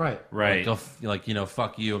Seth. Right. Right. Like,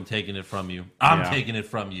 fuck you, I'm taking it from you. I'm Yeah. taking it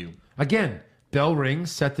from you. Again, bell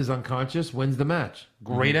rings, Seth is unconscious, wins the match.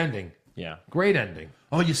 Great ending. Yeah. Great ending.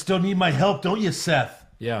 Oh, you still need my help, don't you, Seth?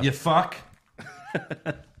 Yeah. You fuck.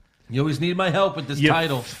 You always need my help with this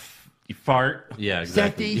title. You fart. Yeah,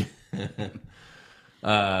 exactly. Sethy.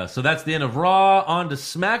 So that's the end of Raw. On to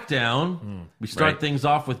SmackDown. We start Right. things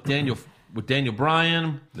off with Daniel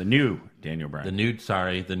Bryan. The new Daniel Bryan.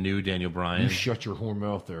 The new Daniel Bryan. You shut your whore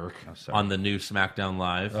mouth, Eric. On the new SmackDown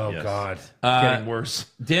Live. Oh, Yes. God. It's getting worse.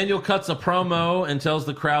 Daniel cuts a promo and tells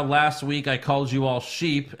the crowd, last week I called you all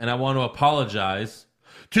sheep, and I want to apologize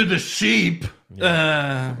to the sheep.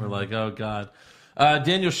 We're like, oh, God.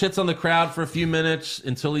 Daniel shits on the crowd for a few minutes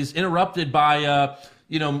until he's interrupted by,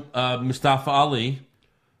 Mustafa Ali.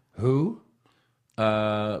 Who?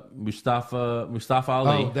 Mustafa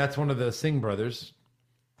Ali. Oh, that's one of the Singh brothers.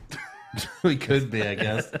 We could be, I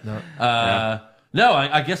guess. No,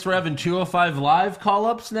 I guess we're having 205 Live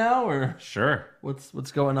call-ups now, or Sure.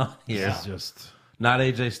 what's going on here? It's just... Not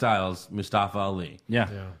AJ Styles, Mustafa Ali. Yeah.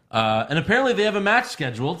 And apparently they have a match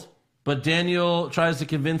scheduled, but Daniel tries to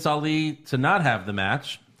convince Ali to not have the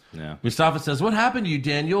match. Yeah. Mustafa says, what happened to you,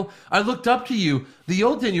 Daniel? I looked up to you. The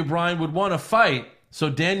old Daniel Bryan would want to fight. So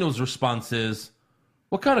Daniel's response is,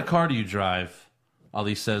 what kind of car do you drive?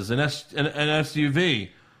 Ali says, an SUV,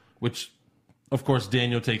 which, of course,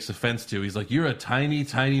 Daniel takes offense to. He's like, you're a tiny,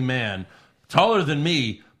 tiny man, taller than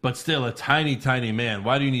me, but still a tiny, tiny man.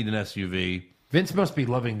 Why do you need an SUV? Vince must be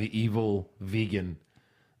loving the evil vegan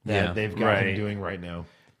that they've got him Right. doing right now.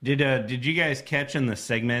 Did you guys catch in the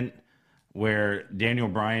segment where Daniel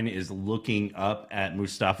Bryan is looking up at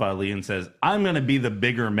Mustafa Ali and says, I'm going to be the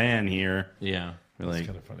bigger man here? Yeah. We're like,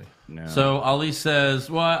 Kind of funny. no. So Ali says,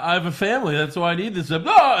 well, I have a family. That's why I need this.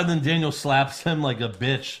 Oh! And then Daniel slaps him like a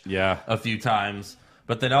bitch Yeah. a few times.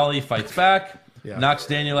 But then Ali fights back, Yeah. knocks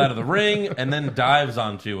Daniel out of the ring, and then dives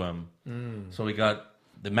onto him. So we got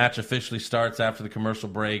the match officially starts after the commercial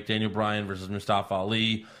break. Daniel Bryan versus Mustafa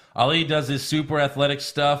Ali. Ali does his super athletic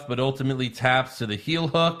stuff, but ultimately taps to the heel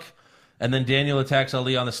hook. And then Daniel attacks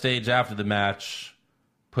Ali on the stage after the match,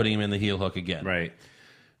 putting him in the heel hook again. Right.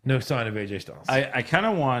 No sign of AJ Styles. I kind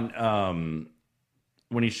of want,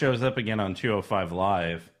 when he shows up again on 205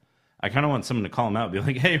 Live, I kind of want someone to call him out and be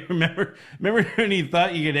like, hey, remember when you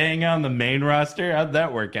thought you could hang out on the main roster? How'd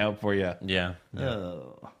that work out for you? Yeah.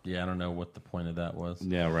 Yeah, I don't know what the point of that was.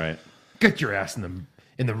 Yeah, right. Get your ass in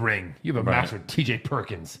the ring. You have a match with TJ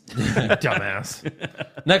Perkins. You dumbass.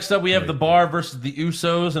 Next up, we have The Bar versus the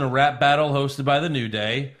Usos in a rap battle hosted by The New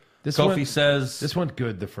Day. Kofi says... This went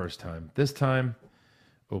good the first time. This time,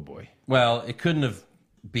 oh boy. Well, it couldn't have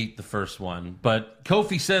beat the first one. But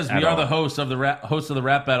Kofi says, we are the host of the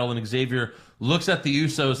rap battle, and Xavier looks at the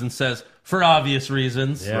Usos and says, for obvious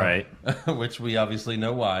reasons. Yeah. Right. Which we obviously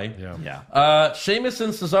know why. Yeah. Sheamus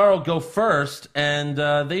and Cesaro go first, and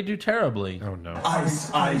they do terribly. Oh no.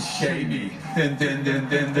 Ice, ice, shady. Din, din, din,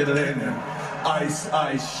 din, din, din, din. Ice,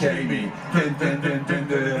 ice, shady. Din, din, din, din,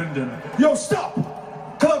 din, din. Yo, stop!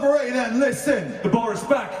 Collaborate Okay, then, listen. The bar is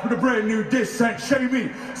back with a brand new dish, Saint Shamey.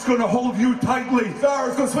 It's gonna hold you tightly.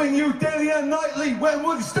 Cesar's gonna swing you daily and nightly. When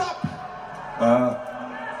will you stop?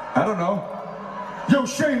 I don't know. Yo,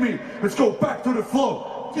 Shamey, let's go back to the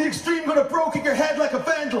flow. The extreme gonna kick your head like a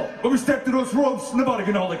vandal. When we step to those ropes, nobody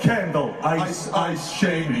can hold a candle. Ice, ice,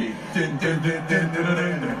 Shamey. Din, din, din, din, din,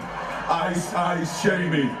 din, din. Ice, ice,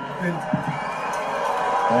 Shamey.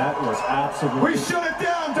 That was absolutely... We shut it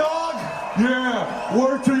down, dog. Yeah,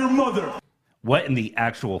 word to your mother. What in the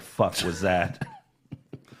actual fuck was that?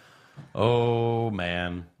 Oh,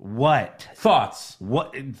 man. What? Thoughts?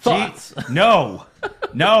 What? Thoughts? Gee, no.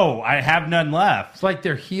 No, I have none left. It's like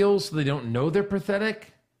they're heels, so they don't know they're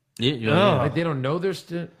pathetic. Yeah. Like they don't know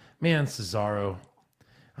they're man, Cesaro.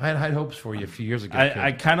 I had high hopes for you a few years ago.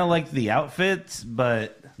 I kind of like the outfits,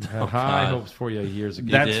 but I had high hopes for you years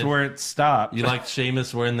ago. that's did? where it stopped. You liked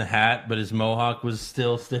Sheamus wearing the hat, but his mohawk was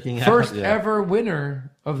still sticking out. First ever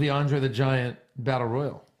winner of the Andre the Giant Battle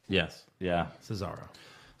Royal, Yes. Yeah. Cesaro.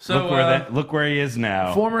 So Look where he is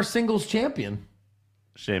now. Former singles champion,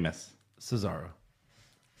 Sheamus. Cesaro.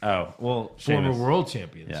 Oh, well, Former Sheamus. world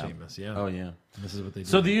champion, Yeah. Sheamus. Yeah. Oh, yeah. This is what they do.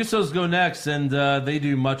 So the Usos go next, and they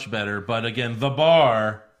do much better. But again, the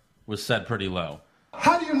bar was set pretty low.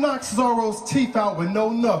 How do you knock Cesaro's teeth out with no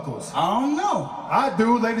knuckles? I don't know. I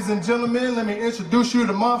do, ladies and gentlemen. Let me introduce you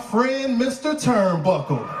to my friend, Mr.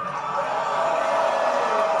 Turnbuckle.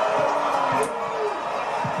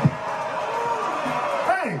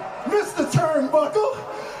 Hey, Mr. Turnbuckle.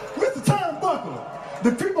 Mr. Turnbuckle.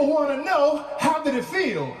 The people want to know, how did it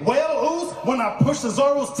feel? Well, Oos, when I pushed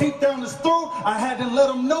Cesaro's teeth down his throat, I had to let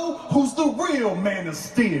him know who's the real man of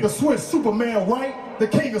steel. The Swiss Superman, right? The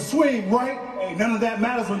king of swing, right? Hey, none of that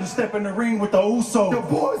matters when you step in the ring with the Usos. The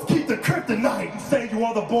boys keep the kryptonite. You say you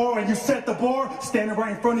are the bar and you set the bar. Standing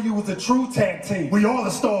right in front of you was a true tag team. We are the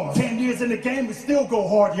stars. 10 years in the game, we still go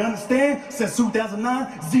hard, you understand? Since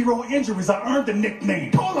 2009, 0 injuries. I earned the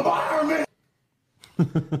nickname. Call him Iron Man.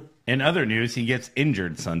 In other news, he gets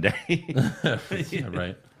injured Sunday. Yeah,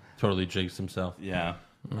 right. Totally jinxed himself. Yeah.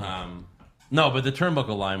 No, but the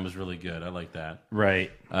turnbuckle line was really good. I like that.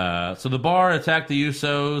 Right. So the bar attacked the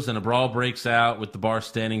Usos, and a brawl breaks out with the bar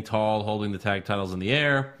standing tall, holding the tag titles in the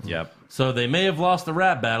air. Yep. So they may have lost the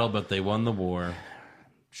rap battle, but they won the war.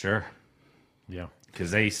 Sure. yeah.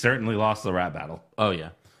 Because they certainly lost the rap battle. Oh, yeah.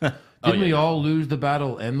 Didn't we all lose the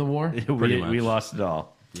battle and the war? We lost it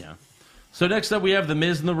all. Yeah. So next up, we have The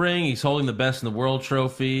Miz in the ring. He's holding the Best in the World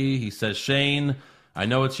trophy. He says, Shane, I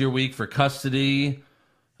know it's your week for custody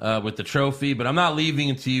with the trophy, but I'm not leaving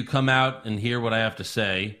until you come out and hear what I have to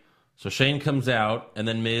say. So Shane comes out, and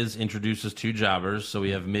then Miz introduces two jobbers. So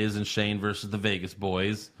we have Miz and Shane versus the Vegas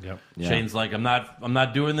boys. Yep. Yeah. Shane's like, I'm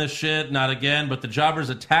not doing this shit, not again. But the jobbers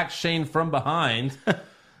attack Shane from behind,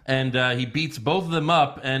 and he beats both of them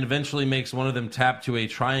up, and eventually makes one of them tap to a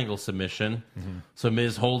triangle submission. So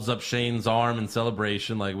Miz holds up Shane's arm in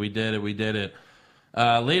celebration, like, we did it.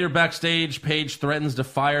 Later backstage, Paige threatens to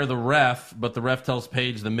fire the ref, but the ref tells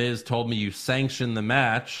Paige, the Miz told me you sanctioned the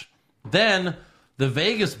match. Then the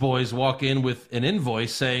Vegas boys walk in with an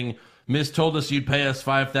invoice saying, Miz told us you'd pay us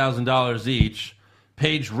 $5,000 each.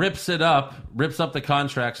 Paige rips up the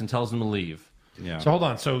contracts and tells them to leave. Yeah. So hold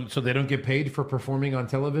on. So they don't get paid for performing on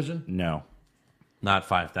television? No. Not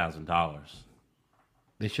 $5,000.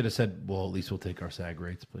 They should have said, well, at least we'll take our SAG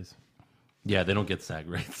rates, please. Yeah, they don't get SAG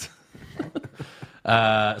rates.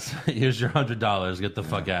 So here's your $100. Get the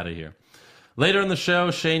fuck out of here. Later in the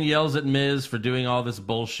show, Shane yells at Miz for doing all this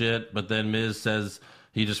bullshit, but then Miz says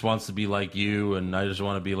he just wants to be like you, and I just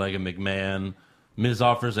want to be like a McMahon. Miz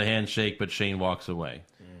offers a handshake, but Shane walks away.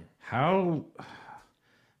 How...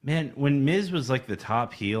 Man, when Miz was like the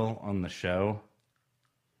top heel on the show,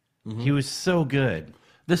 he was so good.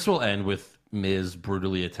 This will end with Miz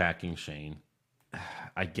brutally attacking Shane.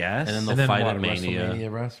 I guess. And then And then fight what, at Mania.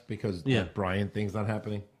 WrestleMania rest because Yeah. the Brian thing's not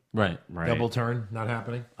happening. Right. Double turn not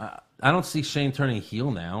happening. I don't see Shane turning heel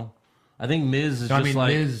now. I think Miz is So, just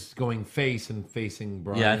like... Miz going face and facing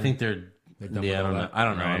Brian. Yeah, I think they're... done Yeah, I with don't all know. that. I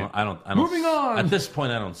don't know. Right. I don't. Moving on. At this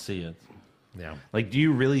point, I don't see it. Yeah. Like, do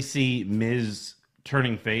you really see Miz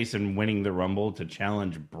turning face and winning the Rumble to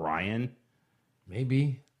challenge Brian?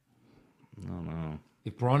 Maybe. I don't know.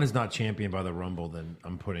 If Braun is not champion by the Rumble, then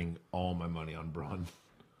I'm putting all my money on Braun.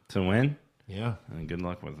 To win? Yeah. And good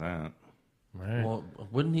luck with that. Right. Well,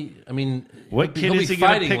 wouldn't he? I mean, What he'll kid be is he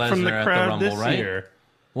going to fighting pick from the Lesnar at crowd Rumble, this right? year?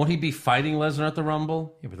 Won't he be fighting Lesnar at the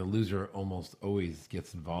Rumble? Yeah, but the loser almost always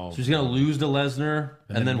gets involved. So he's going to lose to Lesnar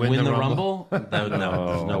and then win the Rumble? No,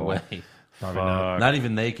 there's no way. Probably not. Not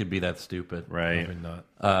even they could be that stupid. Right. Probably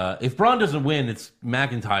not. If Braun doesn't win, it's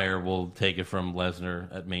McIntyre will take it from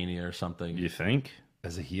Lesnar at Mania or something. You think?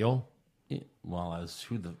 As a heel? Well, as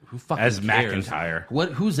who fucking As cares? McIntyre.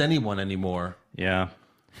 Who's anyone anymore? Yeah.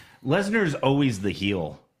 Lesnar's always the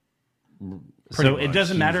heel. Pretty So it much,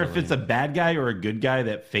 doesn't matter if usually. it's a bad guy or a good guy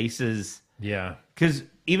that faces. Yeah. Because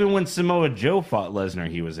even when Samoa Joe fought Lesnar,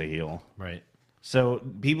 he was a heel. Right. So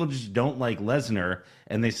people just don't like Lesnar,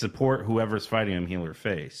 and they support whoever's fighting him, heel or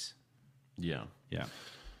face. Yeah. Yeah.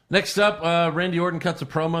 Next up, Randy Orton cuts a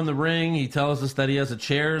promo in the ring. He tells us that he has a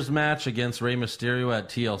chairs match against Rey Mysterio at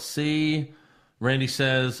TLC. Randy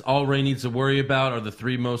says all Rey needs to worry about are the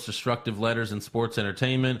 3 most destructive letters in sports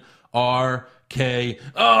entertainment, RKO.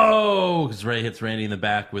 Because Rey hits Randy in the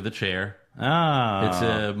back with a chair.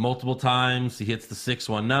 It's multiple times. He hits the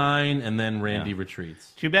 619, and then Randy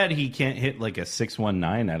retreats. Too bad he can't hit like a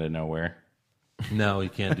 619 out of nowhere. No, he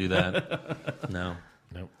can't do that. No.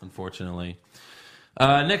 Unfortunately.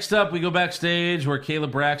 Next up, we go backstage where Kayla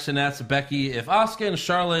Braxton asks Becky, if Asuka and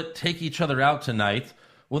Charlotte take each other out tonight,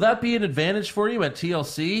 will that be an advantage for you at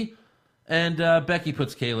TLC? And Becky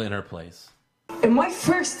puts Kayla in her place. In my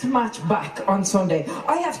first match back on Sunday,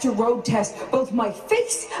 I have to road test both my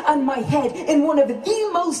face and my head in one of the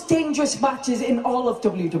most dangerous matches in all of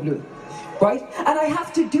WWE, right? And I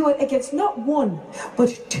have to do it against not 1,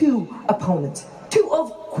 but 2 opponents. 2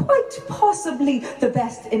 of quite possibly the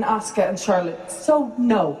best in Asuka and Charlotte. So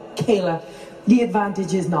no, Kayla, the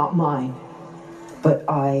advantage is not mine. But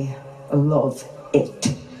I love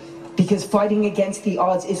it. Because fighting against the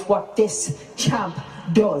odds is what this champ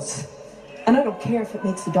does. And I don't care if it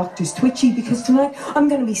makes the doctors twitchy, because tonight I'm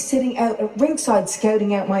going to be sitting out at ringside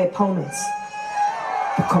scouting out my opponents.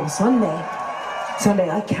 But come Sunday,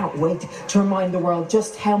 I can't wait to remind the world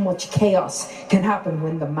just how much chaos can happen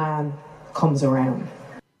when the man comes around.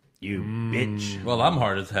 You bitch. Well, I'm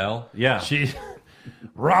hard as hell. Yeah. She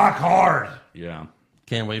rock hard. Yeah.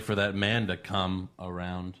 Can't wait for that man to come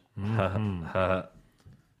around.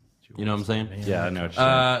 You know what I'm saying? Yeah, I know what you're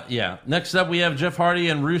saying. Yeah. Next up, we have Jeff Hardy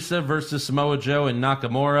and Rusev versus Samoa Joe and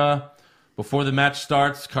Nakamura. Before the match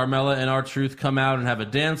starts, Carmella and R-Truth come out and have a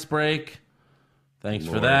dance break. Thanks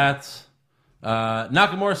for that.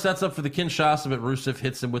 Nakamura sets up for the Kinshasa, but Rusev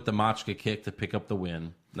hits him with the Machka kick to pick up the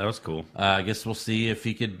win. That was cool. I guess we'll see if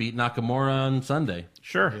he could beat Nakamura on Sunday.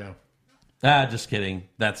 Sure. Yeah. Just kidding.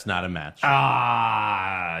 That's not a match.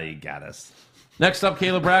 You got us. Next up,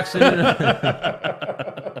 Kayla Braxton.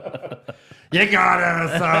 You got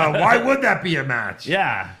us. Why would that be a match?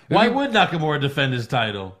 Yeah. Why would Nakamura defend his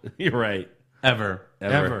title? You're right. Ever.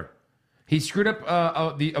 He screwed up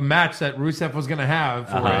a match that Rusev was going to have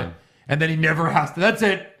for it, and then he never has to. That's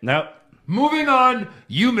it. Nope. Moving on.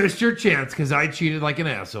 You missed your chance because I cheated like an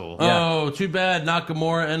asshole. Oh, too bad.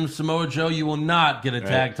 Nakamura and Samoa Joe, you will not get a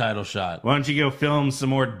tag title shot. Why don't you go film some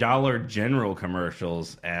more Dollar General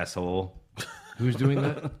commercials, asshole? Who's doing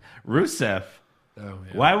that? Rusev. Oh,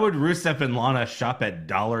 yeah. Why would Rusev and Lana shop at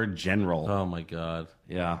Dollar General? Oh, my God.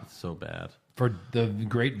 Yeah. So bad. For the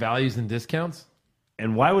great values and discounts?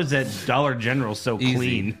 And why was that Dollar General so Easy.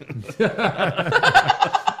 clean?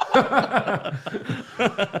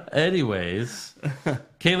 Anyways,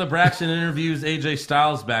 Kayla Braxton interviews AJ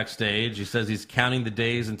Styles backstage. He says he's counting the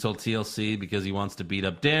days until TLC because he wants to beat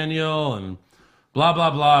up Daniel and blah, blah,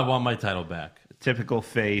 blah. I want my title back. Typical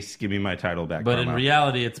face, give me my title back. But in promo.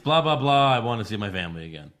 reality, it's blah, blah, blah. I want to see my family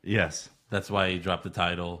again. Yes. That's why he dropped the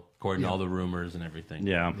title, according to all the rumors and everything.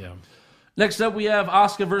 Yeah. Next up, we have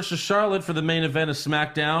Asuka versus Charlotte for the main event of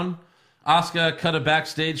SmackDown. Asuka cut a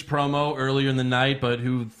backstage promo earlier in the night, but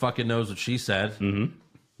who fucking knows what she said? Mm-hmm.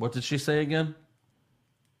 What did she say again?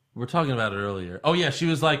 We were talking about it earlier. Oh, yeah, she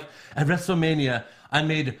was like, at WrestleMania, I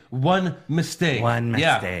made one mistake. One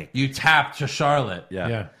Yeah, mistake. you tapped to Charlotte.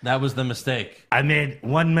 Yeah. That was the mistake. I made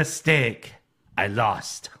one mistake. I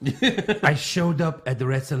lost. I showed up at the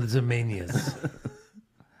WrestleManias.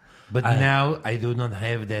 But now I do not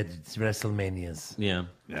have that WrestleManias. Yeah.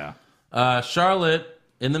 Yeah. Charlotte,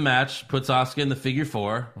 in the match, puts Asuka in the figure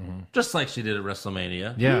 4, just like she did at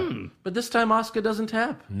WrestleMania. Yeah. But this time, Asuka doesn't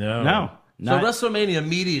tap. No. No. So Not WrestleMania,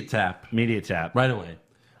 immediate tap. immediate tap. Right away.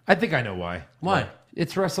 I think I know why. Why?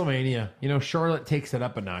 It's WrestleMania. You know, Charlotte takes it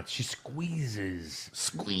up a notch. She squeezes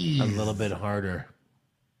a little bit harder.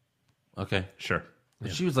 Okay. Sure.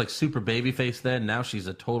 But she was like super babyface then. Now she's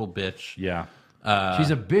a total bitch. Yeah. She's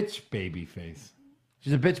a bitch baby face.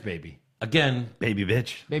 She's a bitch baby. Again, Baby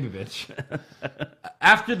bitch. Baby bitch.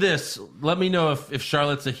 after this, let me know if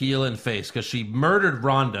Charlotte's a heel and face, because she murdered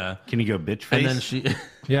Ronda. Can you go bitch face? And then she...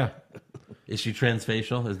 Yeah. Is she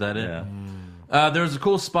transfacial? Is that it? Yeah. There was a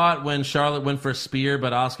cool spot when Charlotte went for a spear,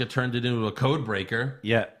 but Asuka turned it into a code breaker.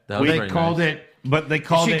 Yeah. That was They very called nice. it. But they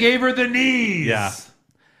called She it. gave her the knees. Yeah.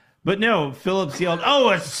 But no, Phillips yelled, "Oh,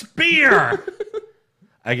 a spear!"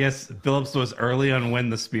 I guess Phillips was early on when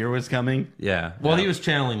the spear was coming. Yeah. Well, he was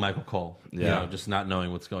channeling Michael Cole. Yeah. Just not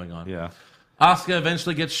knowing what's going on. Yeah. Asuka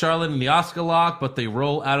eventually gets Charlotte in the Asuka lock, but they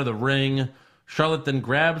roll out of the ring. Charlotte then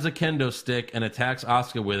grabs a kendo stick and attacks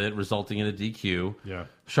Asuka with it, resulting in a DQ. Yeah.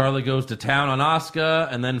 Charlotte goes to town on Asuka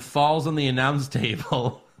and then falls on the announce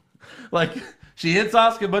table. Like, she hits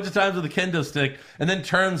Asuka a bunch of times with a kendo stick and then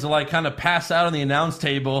turns to, like, kind of pass out on the announce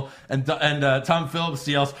table. And Tom Phillips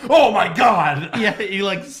yells, "Oh, my God!" Yeah, he,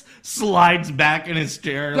 like, slides back in his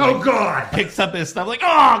chair. Oh, like, God! Picks up his stuff, like,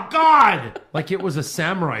 "Oh, God!" Like it was a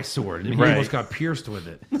samurai sword, and he Right. almost got pierced with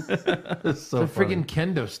it. It's a freaking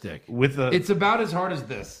kendo stick. It's about as hard as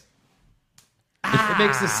this. It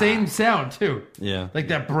makes the same sound, too. Yeah. Like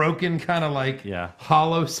that broken kind of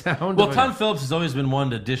hollow sound. Well, Tom Phillips has always been one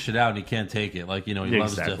to dish it out, and he can't take it. Like, he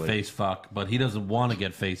loves to Exactly. face fuck, but he doesn't want to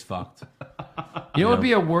get face fucked. You know what would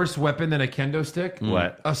be a worse weapon than a kendo stick?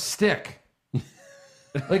 What? A stick.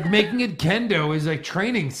 Like making it kendo is like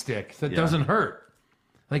training stick that doesn't hurt.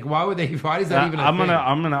 Like why does that even? I'm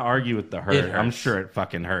gonna argue with the hurt. It hurts. I'm sure it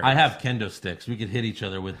fucking hurts. I have kendo sticks. We could hit each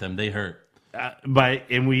other with them. They hurt.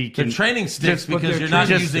 And we can They're training sticks but because they're you're not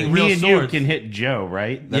just using me real and swords. you can hit Joe,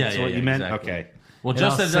 right? That's what you meant. exactly. Okay. Well, And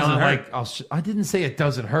just I'll that it doesn't sound hurt. like I didn't say it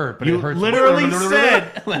doesn't hurt, but You it hurts. literally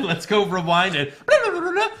said Let's go rewind it.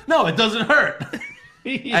 No, it doesn't hurt.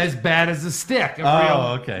 as bad as a stick. A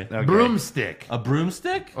Oh, real okay. broomstick A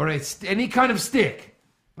broomstick? or any kind of stick.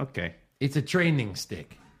 Okay. It's a training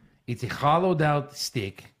stick. It's a hollowed out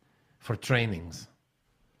stick for trainings.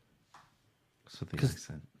 So the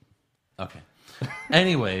accent. Okay.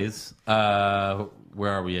 Anyways, where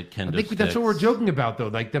are we at kendo I think sticks? that's what we're joking about, though.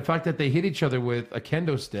 Like the fact that they hit each other with a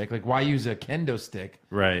kendo stick. Like, why use a kendo stick?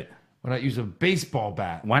 Right. Why not use a baseball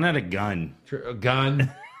bat? Why not a gun? A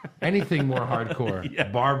gun? Anything more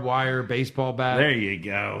hardcore? Barbed wire, baseball bat. There you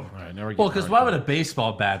go. All right, now we're Well, getting because why would a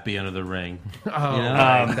baseball bat be under the ring? Oh,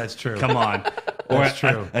 right, that's true. Come on. That's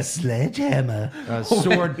true. A sledgehammer.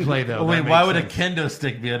 Sword play, though. Wait, that why makes would sense. a kendo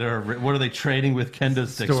stick be under a ring? What are they trading with kendo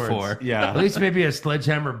sticks Swords. for? At Yeah. least maybe a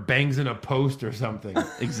sledgehammer bangs in a post or something.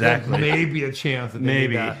 Exactly. Maybe a chance that they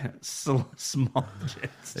Maybe. do that. Small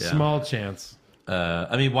chance. Yeah. Small chance.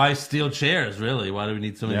 I mean, why steel chairs, really? Why do we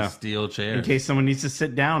need so many Yeah. steel chairs? In case someone needs to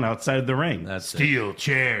sit down outside of the ring. That's Steel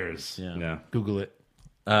chairs. it. Yeah. Yeah. Google it.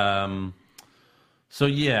 So,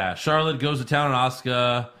 yeah, Charlotte goes to town on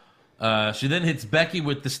Asuka. She then hits Becky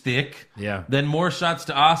with the stick. Yeah. Then more shots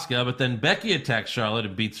to Asuka, but then Becky attacks Charlotte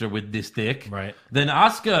and beats her with this stick. Right. Then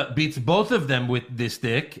Asuka beats both of them with this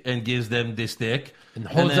stick and gives them this stick. And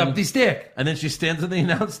holds then- up the stick. And then she stands on the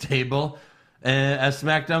announce table as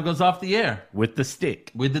SmackDown goes off the air With the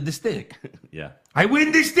stick. with the stick. Yeah. I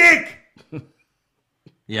win the stick.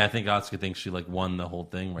 Yeah, I think Asuka thinks she won the whole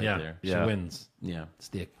thing right there. She Yeah. wins. Yeah.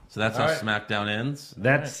 Stick. So that's how SmackDown ends.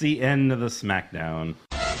 That's the end of the SmackDown.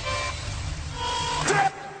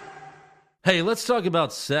 Hey, let's talk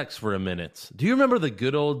about sex for a minute. Do you remember the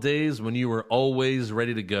good old days when you were always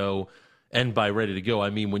ready to go? And by ready to go, I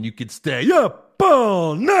mean when you could stay up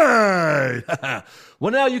all night.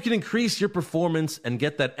 Well, now you can increase your performance and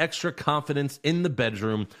get that extra confidence in the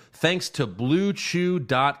bedroom thanks to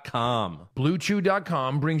BlueChew.com.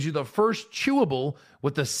 BlueChew.com brings you the first chewable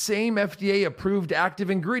with the same FDA-approved active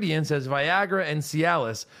ingredients as Viagra and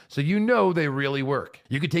Cialis, so you know they really work.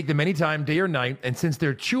 You can take them anytime, day or night, and since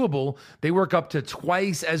they're chewable, they work up to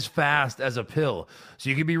twice as fast as a pill, so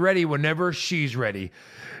you can be ready whenever she's ready.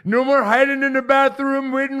 No more hiding in the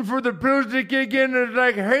bathroom waiting for the pills to kick in. It's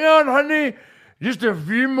like, hang on, honey, just a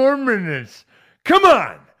few more minutes. Come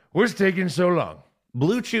on, what's taking so long?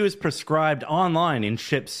 Blue Chew is prescribed online and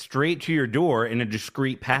shipped straight to your door in a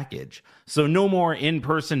discreet package. So no more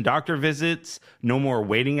in-person doctor visits, no more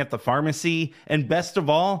waiting at the pharmacy, and best of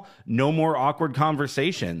all, no more awkward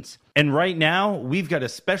conversations. And right now, we've got a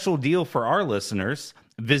special deal for our listeners.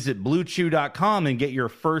 Visit BlueChew.com and get your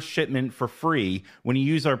first shipment for free when you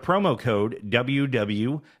use our promo code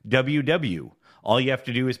WWWW. All you have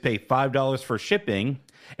to do is pay $5 for shipping.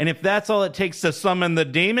 And if that's all it takes to summon the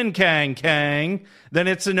Demon Kang, then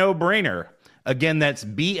it's a no-brainer. Again, that's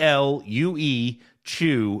BLUE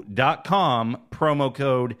Chew.com, promo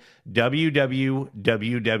code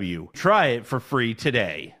WWWW. Try it for free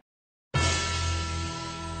today.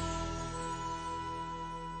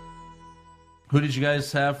 Who did you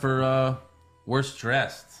guys have for worst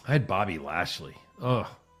dressed? I had Bobby Lashley. Ugh,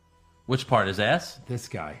 Which part is ass? this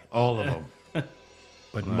guy. All of them.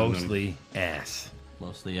 But mostly ass.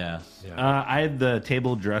 Mostly ass. I had the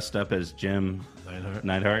table dressed up as Jim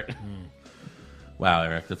Neidhart. Wow,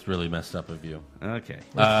 Eric, that's really messed up of you. Okay.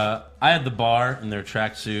 I had the bar in their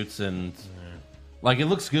tracksuits and Like, it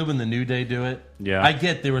looks good when the New Day do it. Yeah. I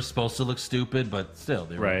get they were supposed to look stupid, but still,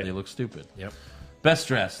 they look stupid. Yep. Best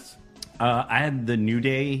dressed. I had the New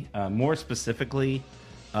Day, more specifically,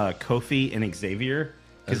 Kofi and Xavier.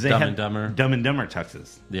 Because they Dumb had and Dumber. Dumb and Dumber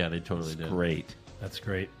tuxes. Yeah, they totally did. Great. That's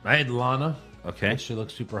great. I had Lana. Okay. She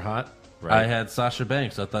looks super hot. I had Sasha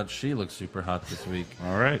Banks. I thought she looked super hot this week.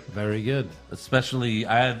 All right. Very good. Especially,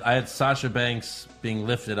 I had Sasha Banks being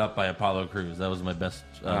lifted up by Apollo Crews. That was my best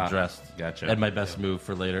dressed. Gotcha. And my best move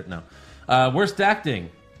for later. No. Worst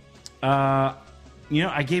acting. I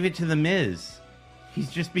gave it to The Miz.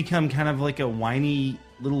 He's just become kind of like a whiny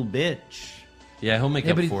little bitch. Yeah, he'll make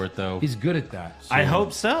up for it, though. He's good at that. I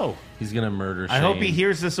hope so. He's going to murder Shane. I hope he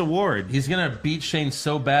hears this award. He's going to beat Shane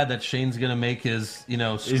so bad that Shane's going to make his,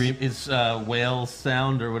 scream, his whale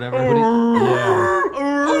sound or whatever.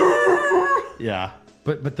 Yeah.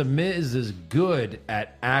 But the Miz is good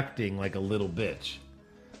at acting like a little bitch.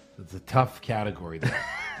 It's a tough category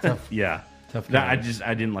there. Yeah. Tough No, category.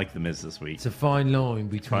 I didn't like The Miz this week. It's a fine line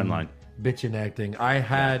between Fine line. bitch and acting. I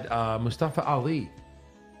had Mustafa Ali.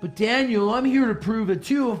 But Daniel, I'm here to prove that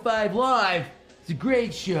 205 Live is a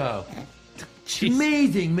great show. It's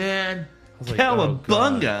amazing, man. I was like, oh,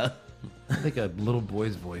 God. Cowabunga. I think a little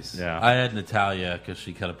boy's voice. Yeah. I had Natalia because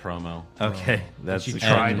she cut a promo. Okay. That's she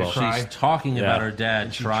acceptable. tried to cry. She's talking Yeah. about her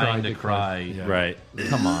dad she trying tried to to cry. cry. Yeah. Right.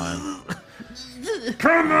 Come on.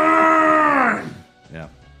 Come on! Yeah.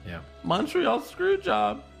 Yeah, Montreal screw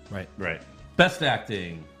job. right. Right. Best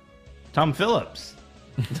acting. Tom Phillips.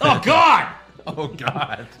 Oh, God! Oh,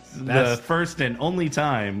 God. The first and only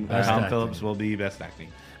time Best Tom acting. Phillips will be best acting.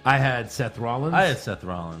 I had Seth Rollins. I had Seth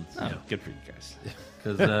Rollins Oh, good for you guys.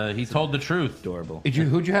 because he told the truth. Adorable.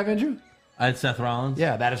 Who'd you have, Andrew? I had Seth Rollins.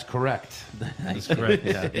 Yeah, that is correct. That is correct.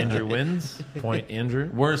 Yeah. Andrew wins. Point, Andrew.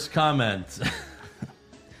 Worst comment.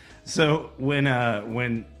 So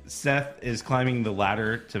when Seth is climbing the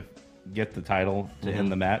ladder to get the title to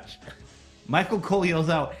end the match, Michael Cole yells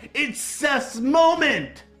out, "It's Seth's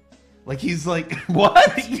moment!" Like he's like,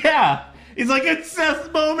 What? Yeah. He's like, it's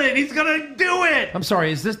Seth's moment. He's gonna do it. I'm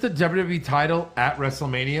sorry, is this the WWE title at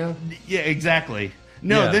WrestleMania? Yeah, exactly.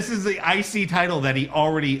 No, Yeah. this is the IC title that he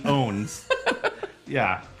already owns.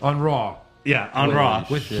 Yeah. On Raw. Yeah, on Raw.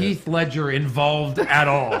 With Shit. Heath Ledger involved at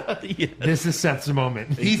all. Yeah. This is Seth's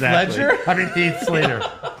moment. Heath Exactly. Ledger? I mean, Heath Slater.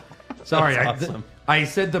 Sorry, That's awesome. I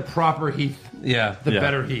said the proper Heath, Yeah. the Yeah.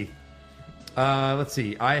 better Heath. Let's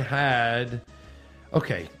see. I had,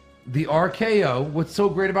 okay, the RKO. What's so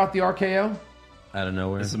great about the RKO? Out of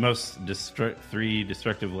nowhere. It's the most three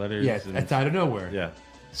destructive letters. Yeah, and- it's out of nowhere. yeah.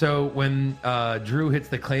 So when Drew hits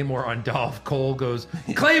the Claymore on Dolph, Cole goes,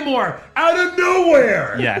 Claymore out of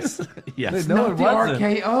nowhere! Yes. Yes. No, Not it the wasn't.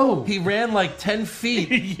 RKO. He ran like 10 feet.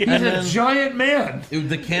 He's and a then giant man.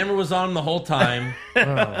 the camera was on the whole time.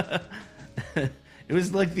 It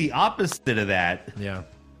was like the opposite of that. Yeah.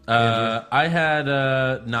 I had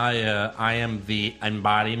Naya. I am the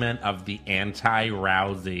embodiment of the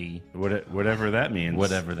anti-Rousey. Whatever that means.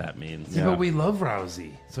 Whatever that means. Yeah, but we love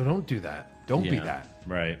Rousey, so don't do that. Don't be Yeah. that.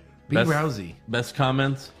 Right. Be Rousey. Best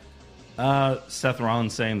comments? Seth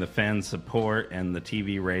Rollins saying the fan support and the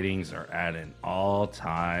TV ratings are at an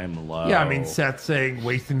all-time low. Yeah, I mean, Seth saying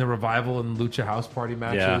wasting the revival and Lucha House Party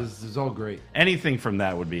matches is all great. Anything from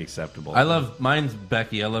that would be acceptable. I love, mine's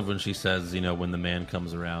Becky. I love when she says, when the man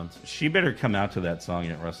comes around. She better come out to that song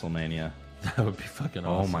at WrestleMania. That would be fucking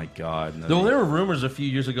Oh awesome. my God. No, Though there were rumors a few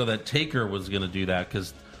years ago that Taker was going to do that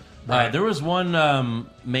because there was one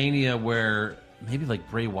Mania where maybe like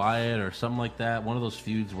Bray Wyatt or something like that. One of those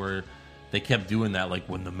feuds where they kept doing that, like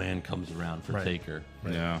when the man comes around for Taker.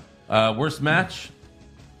 Yeah. Worst match?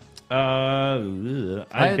 I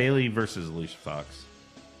I had had- Bailey versus Alicia Fox.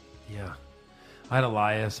 Yeah. I had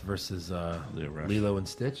Elias versus Rush. Lilo and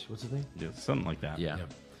Stitch. What's his name? Yeah, something like that. Yeah.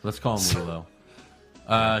 Let's call him Lilo.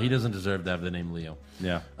 He doesn't deserve to have the name Leo.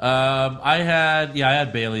 Yeah. I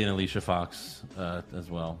had Bailey and Alicia Fox as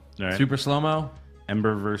well. All right. Super slow-mo?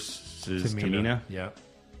 Ember versus Tamina. Yeah.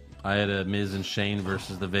 I had a Miz and Shane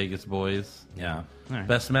versus the Vegas Boys. Yeah. All right.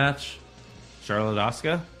 Best match? Charlotte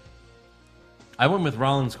Asuka. I went with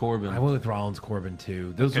Rollins Corbin. I went with Rollins Corbin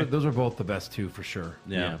too. Those are both the best two for sure.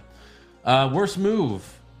 Yeah. Worst move?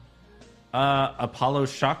 Apollo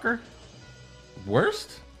Shocker.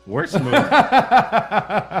 Worst? Worst move.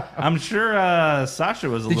 I'm sure Sasha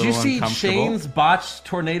was a Did little you see uncomfortable. Shane's botched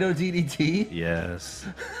tornado DDT? Yes.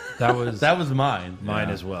 That was That was mine. mine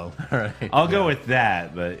as well. All right. I'll go with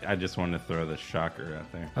that, but I just wanted to throw the shocker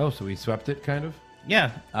out there. Oh, so we swept it kind of?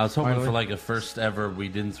 Yeah. I was hoping Finally. for like a first ever we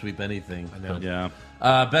didn't sweep anything. I know.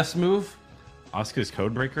 Yeah. Best move? Asuka's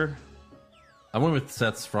Codebreaker. I went with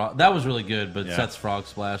Seth's frog. That was really good, but Yeah. Seth's frog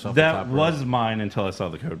splash off the That top rope. was mine until I saw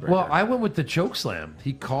the code breaker. Well, I went with the choke slam.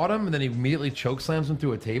 He caught him and then he immediately choke slams him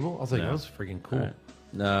through a table. I was like, Yeah. that was freaking cool.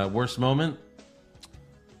 All right. Worst moment?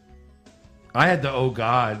 I had the oh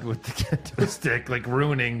god with the kendo stick, like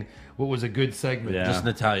ruining what was a good segment. Yeah. Just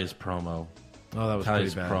Natalia's promo. Oh, that was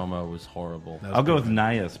Natalia's pretty bad. promo was horrible. I'll go with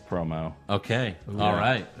Naya's promo. Okay. All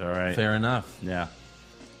right. All right. Fair enough. Yeah.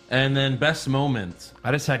 And then best moment.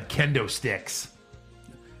 I just had kendo sticks.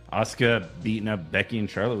 Asuka beating up Becky and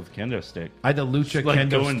Charlotte with kendo stick. I had the lucha Like kendo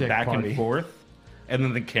going stick back party. and forth, and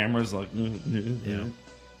then the camera's like, Yeah.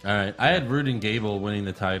 All right. I had Rude and Gable winning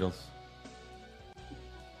the titles.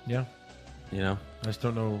 Yeah. You know? I just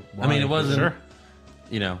don't know why. I mean, it wasn't, Sure.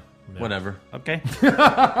 you know, whatever. Okay.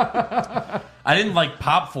 I didn't like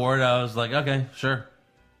pop for it. I was like, okay, sure.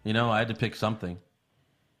 You know, I had to pick something.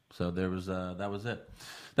 So there was, that was it.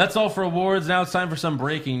 That's all for awards. Now it's time for some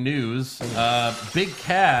breaking news. Big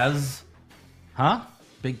Kaz. Huh?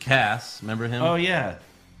 Big Cass. Remember him? Oh yeah.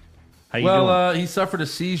 How you doing? Well, he suffered a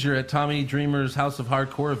seizure at Tommy Dreamer's House of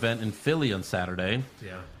Hardcore event in Philly on Saturday.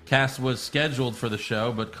 Yeah. Cass was scheduled for the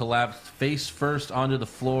show, but collapsed face first onto the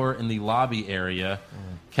floor in the lobby area.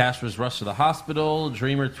 Cass was rushed to the hospital.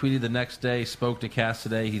 Dreamer tweeted the next day, spoke to Cass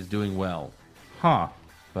today. He's doing well. Huh.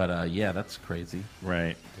 But yeah, that's crazy.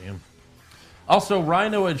 Right. Damn. Also,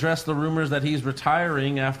 Rhino addressed the rumors that he's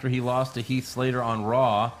retiring after he lost to Heath Slater on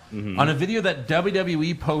Raw on a video that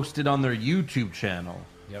WWE posted on their YouTube channel.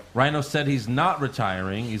 Yep. Rhino said he's not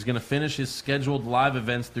retiring. He's going to finish his scheduled live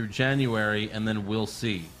events through January, and then we'll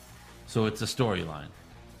see. So it's a storyline.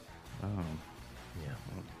 Oh.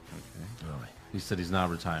 He said he's not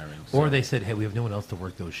retiring. Or they said, hey, we have no one else to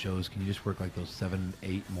work those shows. Can you just work like those 7,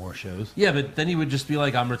 8 more shows? Yeah, but then he would just be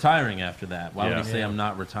like, I'm retiring after that. Why would Yeah. he say I'm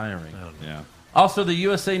not retiring? Yeah. Also, the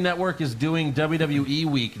USA Network is doing WWE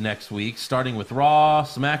Week next week, starting with Raw,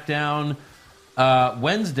 SmackDown.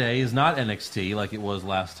 Wednesday is not NXT like it was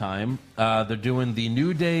last time. They're doing the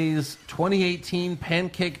New Day's 2018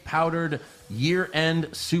 Pancake Powdered Year-End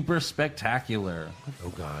Super Spectacular. Oh,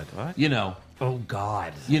 God. What? You know, Oh,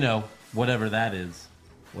 God. whatever that is.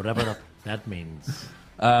 Whatever that means.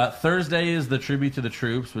 Thursday is the Tribute to the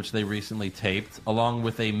Troops, which they recently taped, along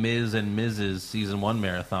with a Ms. and Mrs. Season 1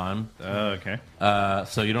 marathon. Okay.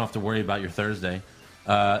 So you don't have to worry about your Thursday.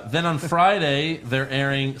 Then on Friday, they're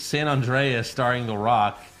airing San Andreas starring The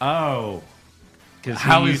Rock. Oh. Because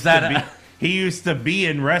How is that? He used to be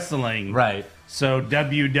in wrestling. Right. So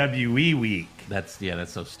WWE Week. That's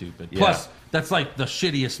so stupid. Yeah. Plus, that's like the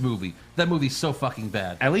shittiest movie. That movie's so fucking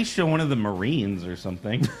bad. At least show one of the Marines or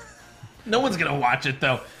something. No one's going to watch it,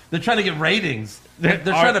 though. They're trying to get ratings. They're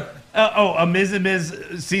trying to... a Ms. and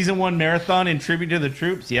Ms. Season 1 marathon in tribute to the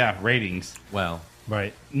troops? Yeah, ratings. Well,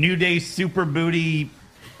 Right. New Day Super Booty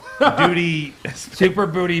Duty. Super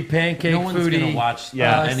booty, pancake no one's foodie. going to watch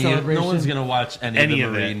Yeah. any of, no celebration. one's going to watch any Any of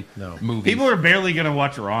of the it. Marine No. movies. People are barely going to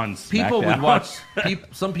watch Raw and People SmackDown. would watch.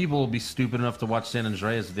 Some people will be stupid enough to watch San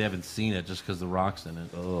Andreas if they haven't seen it, just because The Rock's in it.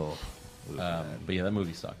 Oh. But yeah, that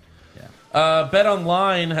movie sucked. Yeah. Bet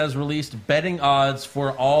Online has released betting odds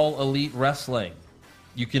for All Elite Wrestling.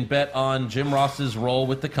 You can bet on Jim Ross's role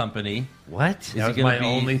with the company. What? Is That he was gonna my be-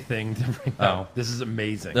 only thing to bring Oh. up. This is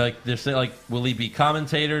amazing. They're saying, will he be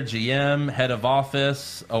commentator, GM, head of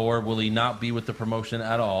office, or will he not be with the promotion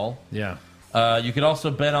at all? Yeah. You could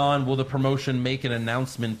also bet on, will the promotion make an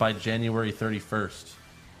announcement by January 31st?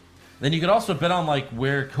 Then you could also bet on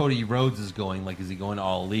where Cody Rhodes is going. Is he going to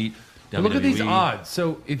All Elite? But look at these WWE? odds.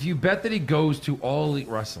 So if you bet that he goes to All Elite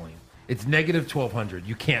Wrestling, it's negative 1,200.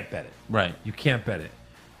 You can't bet it. Right. You can't bet it.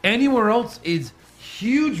 Anywhere else is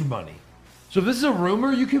huge money. So if this is a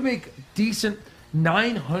rumor, you could make decent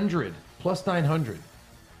 900 plus 900.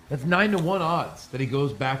 That's 9-1 odds that he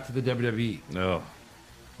goes back to the WWE. No.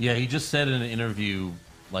 Yeah, he just said in an interview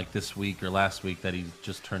this week or last week that he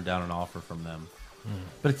just turned down an offer from them.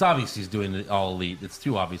 But it's obvious he's doing the All Elite. It's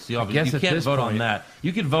too obvious. You guess at can't this vote on point- that.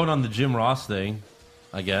 You could vote on the Jim Ross thing,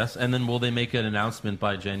 I guess. And then will they make an announcement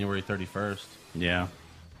by January 31st? Yeah.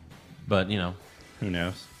 But, Who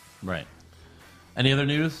knows? right. Any other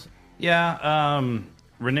news? Yeah.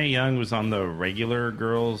 Renee Young was on the Regular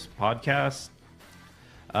Girls podcast.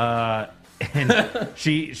 And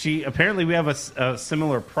she apparently we have a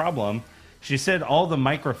similar problem. She said all the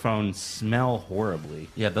microphones smell horribly.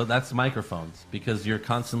 Yeah, that's microphones because you're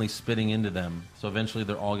constantly spitting into them. So eventually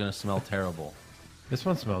they're all going to smell terrible. This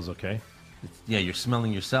one smells okay. Yeah, you're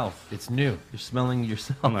smelling yourself. It's new. You're smelling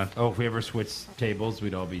yourself. Hold on. Oh, if we ever switched tables,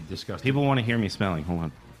 we'd all be disgusted. People want to hear me smelling. Hold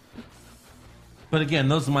on. But again,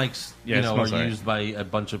 those mics, Yeah, it are smells all right. used by a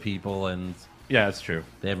bunch of people, and Yeah, that's true.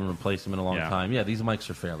 they haven't replaced them in a long Yeah. time. Yeah, these mics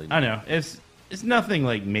are fairly new. I know. It's It's nothing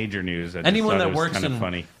like major news. I just Anyone thought that it was works kind of in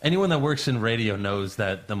funny. anyone that works in radio knows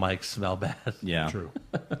that the mics smell bad. Yeah. True.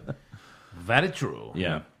 Very true.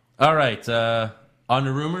 Yeah. All right. On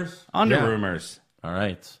to rumors. On to Yeah. rumors. All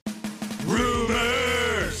right.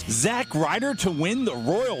 Rumors! Zack Ryder to win the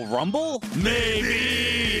Royal Rumble?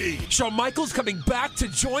 Maybe! Shawn Michaels coming back to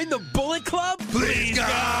join the Bullet Club? Please,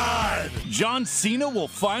 God! John Cena will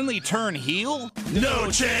finally turn heel? No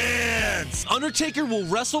chance! Undertaker will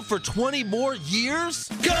wrestle for 20 more years?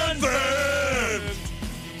 Confirmed!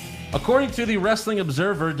 According to the Wrestling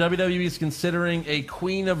Observer, WWE is considering a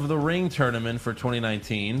Queen of the Ring tournament for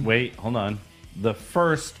 2019. Wait, hold on. The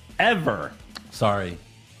first ever Sorry.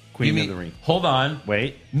 Queen You of mean- the Ring. Hold on.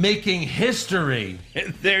 Wait. Making history.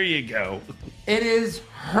 There you go. It is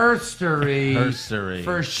herstory. Herstory.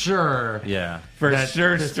 For sure. Yeah. For that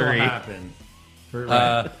sure, this will story. happen.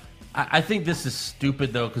 I think this is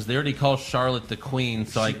stupid, though, because they already call Charlotte the Queen,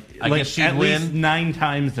 so I Like, guess she'd at win. least 9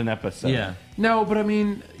 times an episode. Yeah. No, but I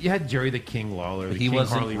mean, you had Jerry the King Lawler. But the he King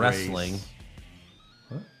wasn't Harley wrestling.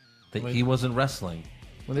 Race. He wasn't wrestling.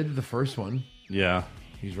 When they did the first one, Yeah,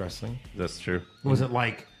 he was wrestling. that's true. It wasn't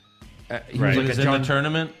like he Right. was He like was a in John. the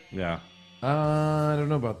tournament? Yeah. I don't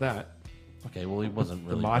know about that. Okay, well, he wasn't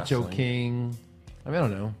The really Macho wrestling. King. I mean, I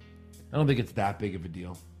don't know. I don't think it's that big of a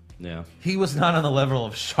deal. Yeah. He was not on the level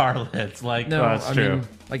of Charlotte. Like, No, that's I true. mean,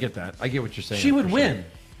 I get that. I get what you're saying. she would for win. sure.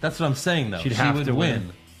 That's what I'm saying, though. She'd she have would to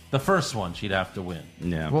win. The first one, she'd have to win.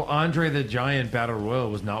 Yeah. Well, Andre the Giant Battle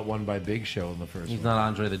Royal was not won by Big Show in the first He's one. not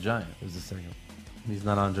Andre the Giant. It was the second. He's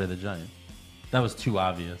not Andre the Giant. That was too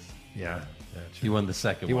obvious. Yeah. He won the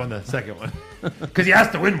second He one. won the second one. Because he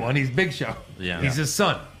has to win one. He's Big Show. Yeah. He's his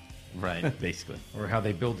son. Right. Basically. Or how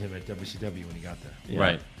they billed him at WCW when he got there.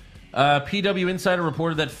 Right. PW Insider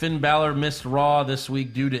reported that Finn Balor missed Raw this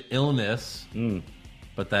week due to illness,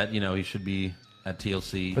 but that, he should be at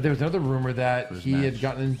TLC. But there was another rumor that his he had match.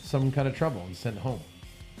 gotten in some kind of trouble and sent home.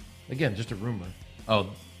 Again, just a rumor. Oh,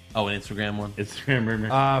 an Instagram one? Instagram rumor.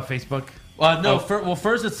 Facebook. No.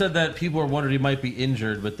 First it said that people were wondering he might be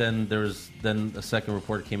injured, but then then a second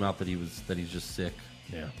report came out that he's just sick.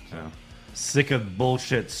 Yeah. Sick of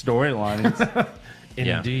bullshit storylines.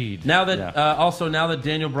 Indeed. Now that now that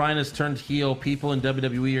Daniel Bryan has turned heel, people in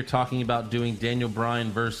WWE are talking about doing Daniel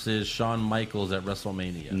Bryan versus Shawn Michaels at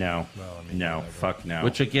WrestleMania. No. No. Fuck no.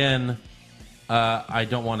 Which again, I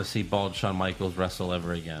don't want to see bald Shawn Michaels wrestle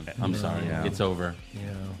ever again. I'm sorry, Yeah. it's over. Yeah.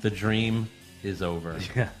 The dream is over.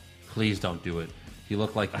 Yeah. Please don't do it. You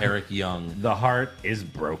look like Eric Young. The heart is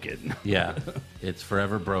broken. Yeah, it's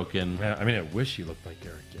forever broken. Man, I mean, I wish he looked like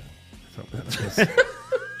Eric Young.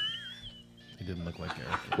 He didn't look like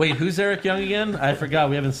Eric. Wait, who's Eric Young again? I forgot.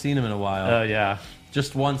 We haven't seen him in a while. Yeah.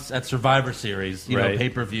 Just once at Survivor Series, Right.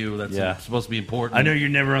 pay-per-view. That's supposed to be important. I know you're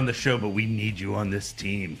never on the show, but we need you on this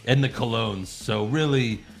team. And the colognes. So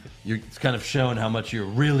really, it's kind of showing how much you're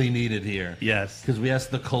really needed here. Yes. Because we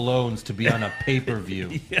asked the colognes to be on a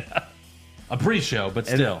pay-per-view. Yeah. A pre-show, but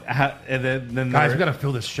still. And then Guys, we got to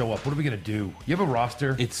fill this show up. What are we going to do? You have a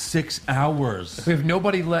roster? It's 6 hours. We have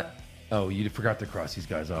nobody Oh, you forgot to cross these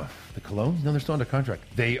guys off. The Colognes? No, they're still under contract.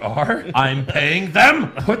 They are? I'm paying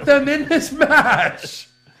them. Put them in this match.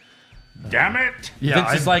 Damn it. Yeah,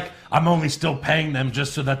 Vince is like, I'm only still paying them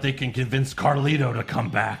just so that they can convince Carlito to come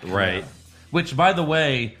back. Right. Which, by the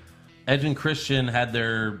way, Edge and Christian had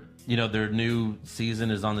their new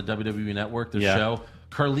season is on the WWE Network, their show.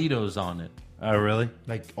 Carlito's on it. Oh, really?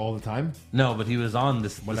 Like all the time? No, but he was on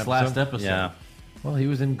this last episode. Yeah. Well, he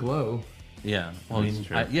was in Glow. Yeah, well,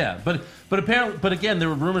 true. but apparently, but again, there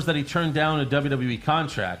were rumors that he turned down a WWE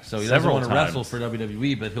contract, so he Several doesn't want to wrestle times. for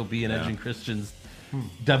WWE, but he'll be in Edge and Christian's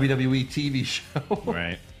WWE TV show.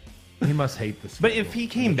 Right. He must hate this. But if he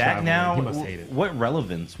came back now, he must hate it. what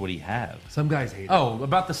relevance would he have? Some guys hate it. Oh,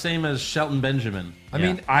 about the same as Shelton Benjamin. I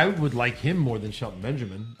mean, I would like him more than Shelton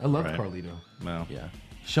Benjamin. I love Right. Carlito. Well, Yeah,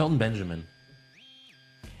 Shelton Benjamin.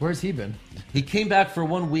 Where's he been? He came back for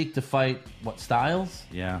 1 week to fight Styles?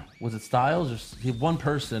 yeah. Was it Styles or he one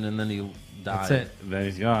person and then he died? That's it. Then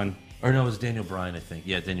he's gone. Or no, it was Daniel Bryan, I think.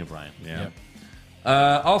 Yeah, Daniel Bryan. Yeah.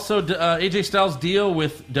 Also, AJ Styles' deal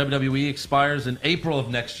with WWE expires in April of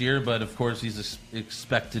next year, but of course he's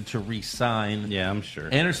expected to re-sign. Yeah, I'm sure.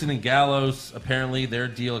 Anderson and Gallows, apparently their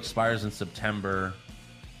deal expires in September,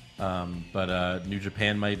 but New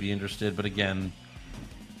Japan might be interested. But again,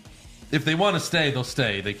 if they want to stay, they'll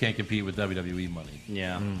stay. They can't compete with WWE money,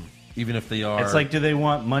 Yeah. even if they are. It's like, do they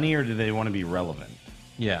want money or do they want to be relevant?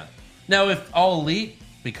 Yeah. Now, if All Elite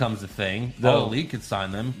becomes a thing, All Elite could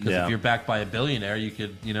sign them. Because if you're backed by a billionaire, you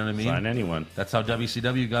could, you know what I mean? Sign anyone. That's how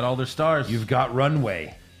WCW got all their stars. You've got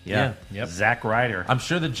runway. Yeah. Yep. Zack Ryder. I'm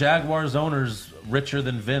sure the Jaguars owner's richer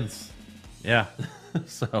than Vince. Yeah.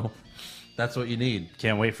 So that's what you need.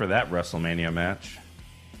 Can't wait for that WrestleMania match.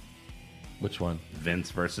 Which one?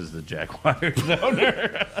 Vince versus the Jaguars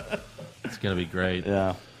owner. It's going to be great.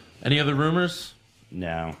 Yeah. Any other rumors?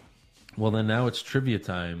 No. Well, then now it's trivia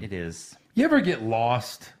time. It is. You ever get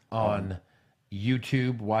lost on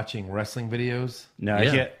YouTube watching wrestling videos? No,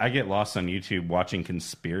 Yeah. I get lost on YouTube watching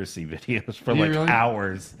conspiracy videos for Do you like really?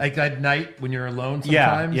 hours. Like at night when you're alone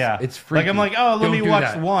sometimes? Yeah. It's freaky. Like I'm like, oh, let Don't me do watch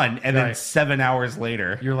that. one, and then Right. 7 hours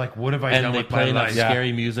later. You're like, what have I And done they with my play enough life?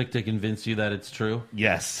 scary music to convince you that it's true.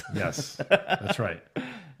 Yes. Yes, that's right.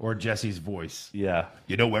 Or Jesse's voice. Yeah.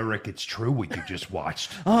 You know, Eric, it's true what you just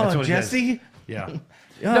watched. Oh, That's what it is. Jesse? Yeah. Oh,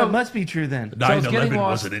 No. it must be true then. So I was getting 9/11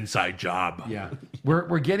 lost. was an inside job. Yeah.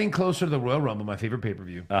 We're getting closer to the Royal Rumble, my favorite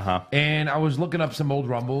pay-per-view. Uh-huh. And I was looking up some old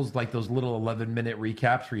Rumbles, like those little 11-minute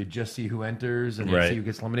recaps where you just see who enters and you Right. see who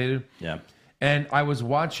gets eliminated. Yeah. And I was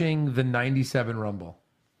watching the 97 Rumble.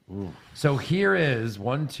 So here is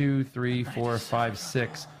 1, 2, 3, 4, 5,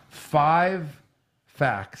 6, 5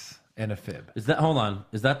 facts and a fib. Is that, hold on,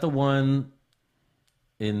 is that the one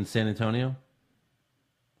in San Antonio?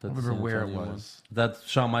 I don't remember where it was. That's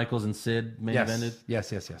Shawn Michaels and Sid main evented?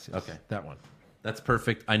 Yes. Okay. That one. That's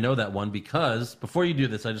perfect. I know that one because before you do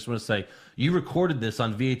this, I just want to say you recorded this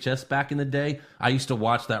on VHS back in the day. I used to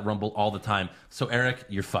watch that Rumble all the time. So Eric,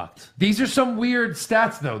 you're fucked. These are some weird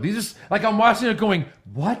stats, though. These are like I'm watching it going,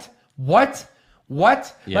 what?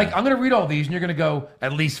 Yeah. Like I'm going to read all these, and you're going to go,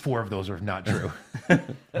 at least 4 of those are not true.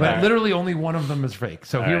 But literally only one of them is fake.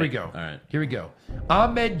 So here we right. go. All right. Here we go.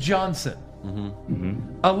 Ahmed Johnson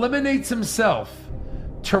eliminates himself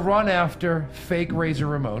to run after fake Razor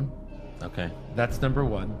Ramon. Okay. That's number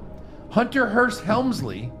 1. Hunter Hearst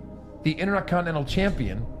Helmsley, the Intercontinental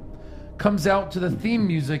Champion, comes out to the theme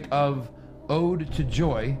music of Ode to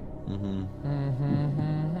Joy.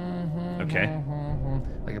 Okay.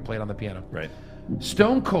 I can play it on the piano. Right.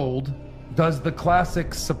 Stone Cold does the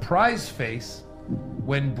classic surprise face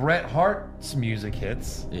when Bret Hart's music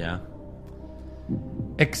hits. Yeah.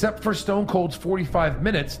 Except for Stone Cold's 45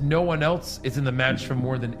 minutes, no one else is in the match for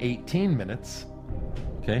more than 18 minutes.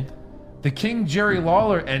 Okay. The King Jerry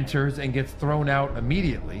Lawler enters and gets thrown out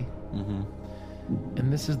immediately.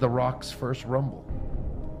 And this is The Rock's first Rumble.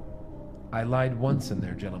 I lied once in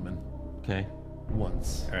there, gentlemen. Okay.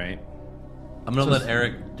 Once. All right. I'm going to So let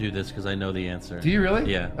Eric do this because I know the answer. Do you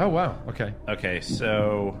really? Yeah. Oh, wow. Okay. Okay,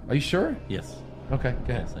 so Are you sure? Yes. Okay,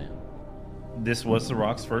 go ahead. Yes, I am. this was The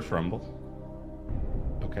Rock's first Rumble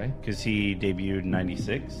Okay. because he debuted in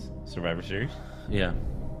 '96 Survivor Series. Yeah.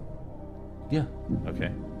 Yeah.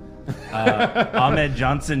 Okay. Ahmed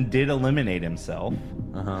Johnson did eliminate himself.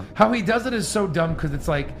 How he does it is so dumb because it's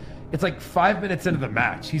like 5 minutes into the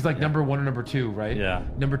match. He's like number 1 or number 2, right? Yeah.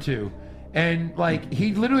 Number 2. And like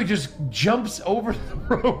he literally just jumps over the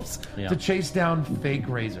ropes Yeah. to chase down fake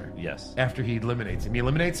Razor. Yes. After he eliminates him. He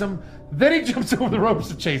eliminates him, then he jumps over the ropes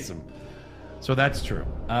to chase him. So that's true.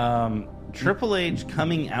 Triple H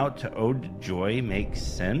coming out to Ode to Joy makes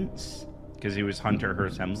sense because he was Hunter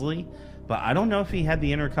Hearst Helmsley, but I don't know if he had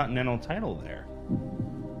the Intercontinental title there.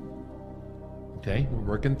 Okay, we're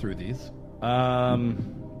working through these.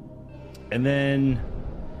 And then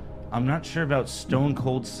I'm not sure about Stone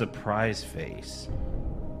Cold's surprise face.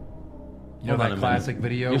 You know Hold on that a classic minute.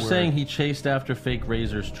 video You're where saying he chased after fake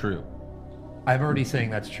Razor's true. I'm already saying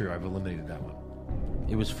that's true. I've eliminated that one.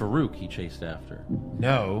 It was Farouk he chased after.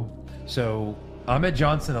 No. So Ahmed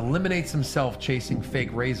Johnson eliminates himself chasing fake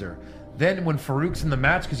Razor. Then when Farouk's in the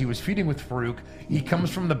match, because he was feuding with Farouk, he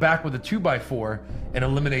comes from the back with a 2x4 and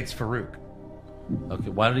eliminates Farouk. Okay,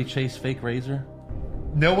 why did he chase fake Razor?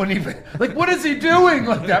 No one even... Like, what is he doing?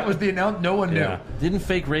 Like, that was the announcement. No one knew. Yeah. Didn't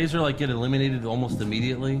fake Razor like get eliminated almost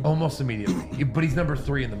immediately? Almost immediately. But he's number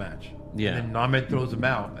 3 in the match. Yeah. And then Ahmed throws him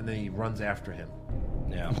out, and then he runs after him.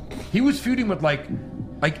 Yeah. He was feuding with, like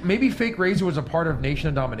maybe fake Razor was a part of Nation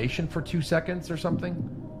of Domination for 2 seconds or something.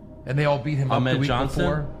 And they all beat him up Ahmed the week Johnson?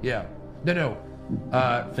 before. Yeah. No.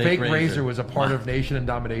 Fake Razor was a part of Nation and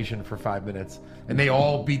Domination for 5 minutes, and they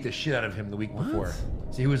all beat the shit out of him the week before.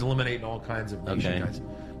 So he was eliminating all kinds of Nation Okay. guys.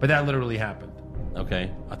 But that literally happened.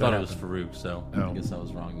 Okay, I thought it was happened? Farouk, so Oh. I guess I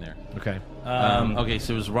was wrong there. Okay. Okay,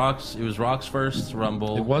 so it was Rock's first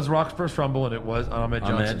Rumble. It was Rock's first Rumble, and it was Ahmed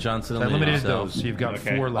Johnson. Ahmed Johnson So I eliminated eliminated those. So you've got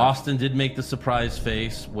Okay. 4 left. Austin did make the surprise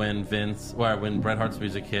face when Bret Hart's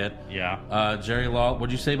music hit. Yeah. Jerry Lawler.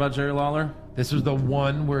 What'd you say about Jerry Lawler? This was the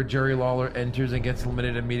one where Jerry Lawler enters and gets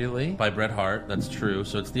eliminated immediately. By Bret Hart. That's true.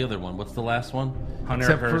 So it's the other one. What's the last one? Hunter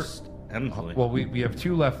Except for- Hearst Helmsley. Well, we have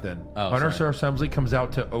 2 left then. Oh, Hunter sorry. Hearst Helmsley comes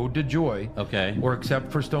out to Ode to Joy. Okay. Or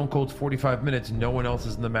except for Stone Cold's 45 minutes, no one else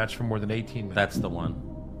is in the match for more than 18 minutes. That's the one.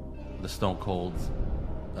 The Stone Colds.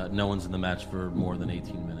 no one's in the match for more than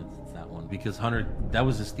 18 minutes. It's that one because Hunter, that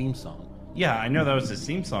was his theme song. Yeah, I know that was his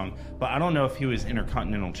theme song, but I don't know if he was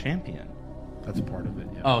Intercontinental Champion. That's part of it.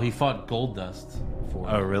 Yeah. Oh, he fought Goldust for.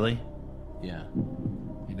 Oh, really? Yeah.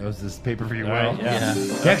 He knows this pay-per-view All well. right, yeah.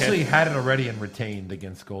 He actually had it already and retained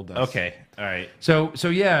against Goldust. Okay, all right. So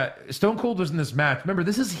yeah, Stone Cold was in this match. Remember,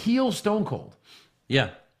 this is heel Stone Cold.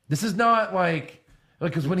 Yeah. This is not like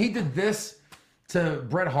because when he did this to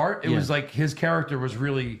Bret Hart, it was like his character was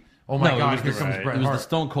really, oh my God, here comes Bret It was Hart. the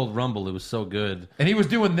Stone Cold Rumble. It was so good. And he was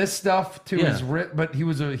doing this stuff to his wrist, but he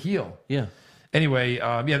was a heel. Yeah. Anyway,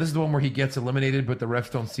 this is the one where he gets eliminated, but the refs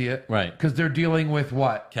don't see it. Right. Because they're dealing with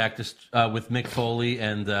what? Cactus with Mick Foley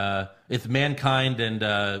and it's Mankind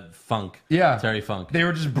and Funk. Yeah. Terry Funk. They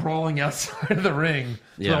were just brawling outside of the ring.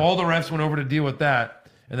 So Yeah. all the refs went over to deal with that.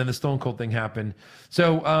 And then the Stone Cold thing happened.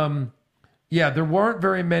 So, there weren't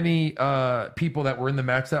very many people that were in the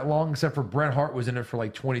match that long, except for Bret Hart was in it for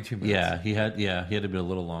like 22 minutes. Yeah, he had to be a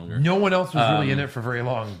little longer. No one else was really in it for very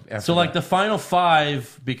long. After So like that. the final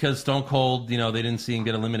five, because Stone Cold, they didn't see him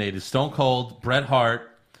get eliminated. Stone Cold, Bret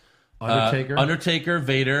Hart, Undertaker,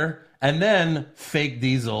 Vader, and then Fake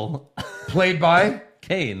Diesel, played by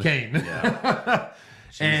Kane.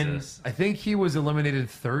 And I think he was eliminated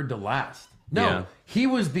third to last. No, Yeah. he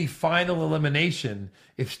was the final elimination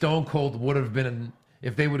if Stone Cold would have been,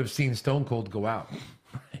 if they would have seen Stone Cold go out.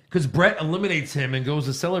 Because Bret eliminates him and goes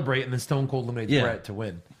to celebrate, and then Stone Cold eliminates Bret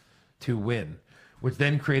to win. Which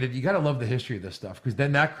then created, you got to love the history of this stuff, because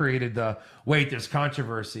then that created there's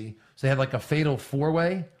controversy. So they had like a fatal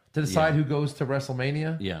four-way to decide who goes to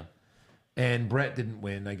WrestleMania. Yeah. And Bret didn't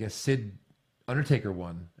win. I guess Undertaker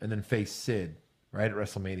won, and then faced Sid right at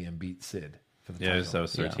WrestleMania and beat Sid for the title. Yeah, that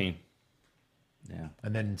was 13. Yeah.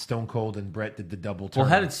 And then Stone Cold and Bret did the double turn. Well,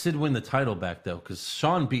 how did Sid win the title back though? Because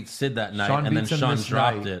Shawn beat Sid that night, and then beats him Shawn this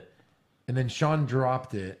dropped night. it. And then Shawn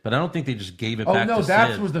dropped it. But I don't think they just gave it Oh, back no, to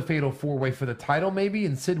that Sid. was the fatal four-way for the title, maybe,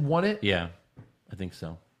 and Sid won it. Yeah, I think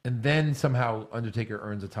so. And then somehow Undertaker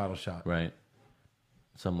earns a title shot. Right.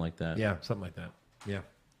 Something like that. Yeah, something like that. Yeah.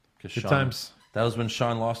 'Cause Good Shawn- times. That was when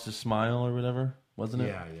Shawn lost his smile or whatever, wasn't it?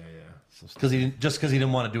 Yeah. Because he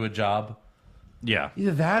didn't want to do a job. Yeah.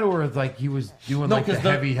 Either that or like he was doing like the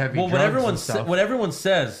heavy Well, drugs what everyone and stuff. what everyone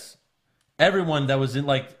says, everyone that was in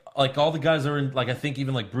like all the guys that are in, like I think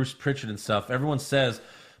even like Bruce Pritchard and stuff, everyone says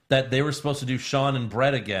that they were supposed to do Shawn and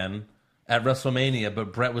Bret again at WrestleMania,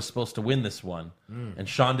 but Bret was supposed to win this one, and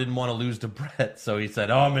Shawn didn't want to lose to Bret, so he said,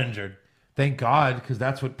 "Oh, I'm injured." Thank God, because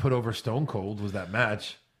that's what put over Stone Cold was that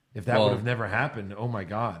match. If that would have never happened, oh my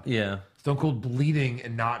God. Yeah. Stone Cold bleeding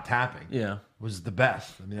and not tapping. Yeah. Was the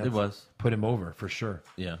best. I mean, It was. Put him over for sure.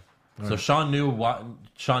 Yeah. So Shawn knew what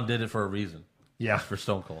Shawn did it for a reason. Yeah. For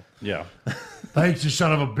Stone Cold. Yeah. Thanks, you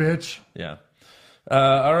son of a bitch. Yeah.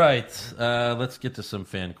 All right. Let's get to some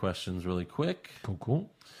fan questions really quick.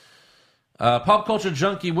 Cool. Pop Culture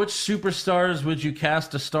Junkie, which superstars would you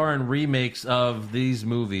cast to star in remakes of these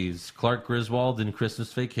movies? Clark Griswold in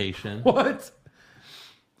Christmas Vacation. What?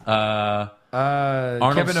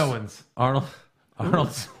 Kevin Owens. Arnold.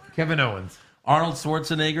 Kevin Owens. Arnold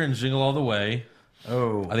Schwarzenegger in Jingle All the Way.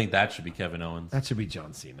 Oh. I think that should be Kevin Owens. That should be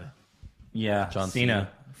John Cena. Yeah. John Cena, Cena.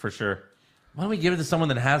 for sure. Why don't we give it to someone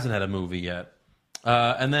that hasn't had a movie yet?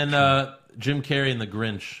 And then Jim Carrey in The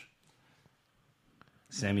Grinch.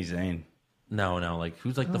 Sami Zayn. No, like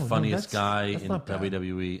who's like the no, funniest guy that's in not bad.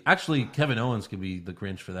 WWE? Actually, Kevin Owens could be the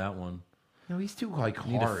Grinch for that one. No, he's too like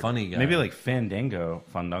You need a hard. funny guy. Maybe like Fandango.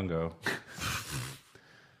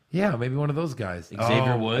 Yeah, maybe one of those guys.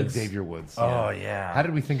 Xavier Woods? Xavier Woods. Oh, yeah. How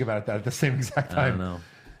did we think about that at the same exact I time? don't know.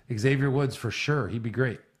 Xavier Woods for sure. He'd be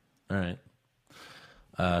great. All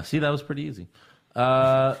right. See, that was pretty easy.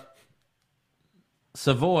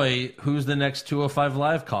 Savoy, who's the next 205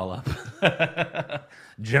 Live call-up?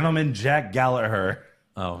 Gentleman Jack Gallagher.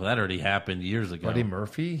 Oh, that already happened years ago. Buddy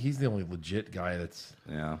Murphy. He's the only legit guy that's.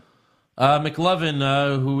 Yeah.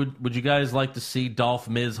 McLovin, who would you guys like to see Dolph,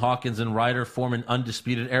 Miz, Hawkins, and Ryder form an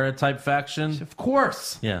Undisputed Era type faction? Of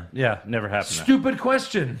course. Yeah. Yeah, never happened. Stupid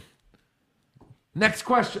question. Next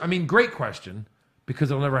question. I mean, great question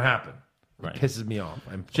because it'll never happen. Right. It pisses me off.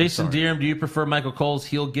 I'm Jason sorry. Deerham, do you prefer Michael Cole's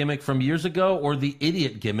heel gimmick from years ago or the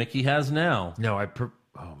idiot gimmick he has now? No,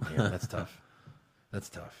 oh man, that's tough. That's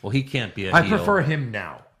tough. Well, he can't be a I heel. prefer him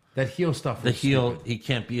now. That heel stuff. The Was heel, stupid. he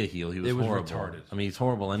can't be a heel. He was, It was horrible. retarded. I mean, he's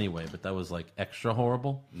horrible anyway, but that was like extra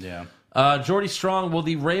horrible. Yeah. Jordy Strong, will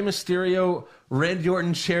the Rey Mysterio Randy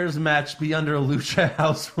Orton chairs match be under Lucha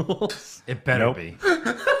House rules? It better Nope. be.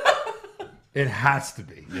 It has to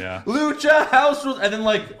be. Yeah. Lucha House rules, and then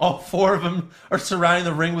like all four of them are surrounding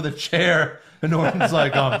the ring with a chair, and Orton's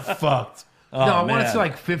like, "I'm fucked." No, I want to man. see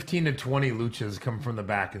like 15 to 20 luchas come from the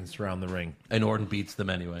back and surround the ring. And Orton beats them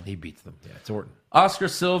anyway. He beats them. Yeah, it's Orton. Oscar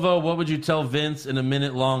Silva, what would you tell Vince in a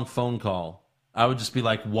minute-long phone call? I would just be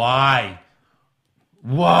like, why?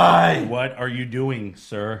 Why? What are you doing,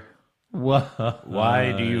 sir? What?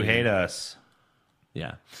 Why do you hate us?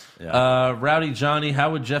 Yeah. Rowdy Johnny,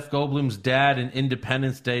 how would Jeff Goldblum's dad in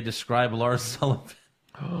Independence Day describe Lars Sullivan?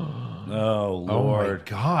 Oh, Lord. Oh, my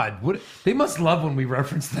God. What? They must love when we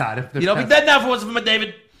reference that. If You know, be dead now if it wasn't for my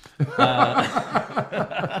David.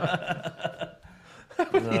 How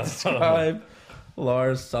would he describe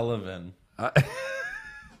Lars Sullivan?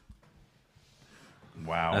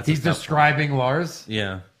 Wow. That's He's a tough describing Lars.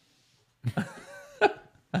 Yeah.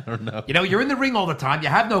 I don't know. You know, you're in the ring all the time. You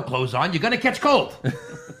have no clothes on. You're going to catch cold.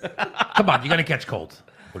 Come on, you're going to catch cold.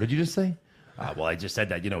 What did you just say? Well, I just said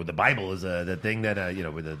that, the Bible is the thing that,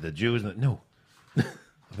 with the Jews. No.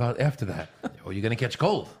 About after that. Oh, you're going to catch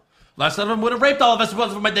cold. Lars Sullivan would have raped all of us if it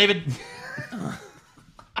wasn't for my David.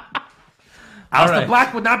 Alistair right.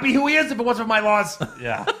 Black would not be who he is if it wasn't for my laws.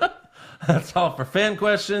 Yeah. That's all for fan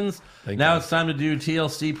questions. Thank now you. it's time to do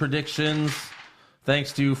TLC predictions.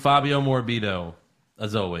 Thanks to Fabio Morbido,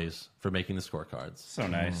 as always, for making the scorecards. So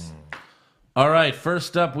nice. All right,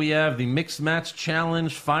 first up we have the Mixed Match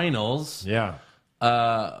Challenge Finals. Yeah.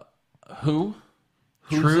 Who's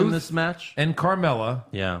Truth in this match? and Carmella,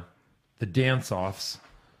 Yeah. the dance-offs,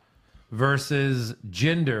 versus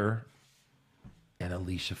Jinder and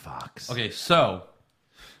Alicia Fox. Okay, so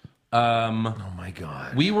Oh, my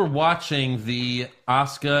God. we were watching the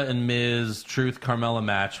Asuka and Miz Truth Carmella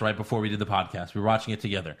match right before we did the podcast. We were watching it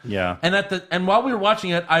together. Yeah. And while we were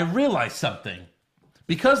watching it, I realized something.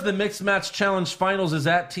 Because the Mixed Match Challenge Finals is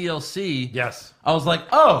at TLC, Yes. I was like,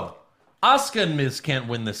 oh, Asuka and Miz can't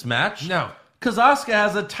win this match. No. Because Asuka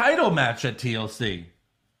has a title match at TLC.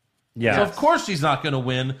 Yeah. So of course she's not going to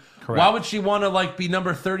win. Correct. Why would she want to be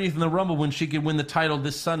number 30th in the Rumble when she could win the title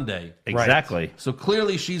this Sunday? Exactly. So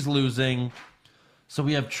clearly she's losing. So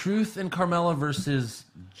we have Truth and Carmella versus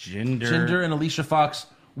Jinder and Alicia Fox.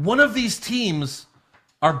 One of these teams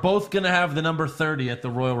are both going to have the number 30 at the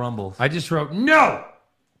Royal Rumble. I just wrote, no!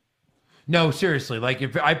 No, seriously. Like,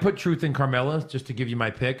 if I put Truth in Carmella, just to give you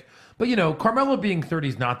my pick. But, Carmella being 30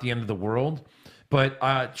 is not the end of the world.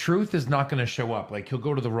 But Truth is not going to show up. Like, he'll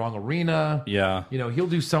go to the wrong arena. Yeah. He'll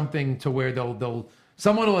do something to where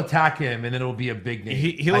someone will attack him, and it'll be a big name.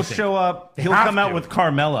 He'll show up. He'll come out with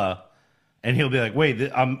Carmella, and he'll be like,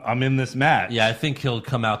 "Wait, I'm in this match." Yeah, I think he'll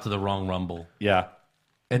come out to the wrong Rumble. Yeah.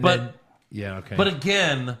 Okay. But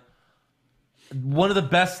again, one of the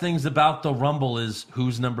best things about the Rumble is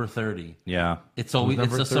who's number 30. Yeah. It's always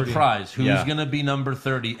number it's a 30? surprise. Who's Yeah. going to be number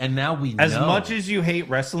 30? And now we know. As much as you hate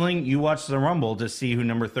wrestling, you watch the Rumble to see who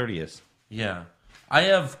number 30 is. Yeah. I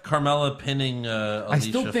have Carmella pinning Alicia I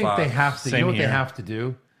still think Fox. they have to. Same You know what here. they have to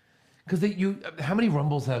do? Because how many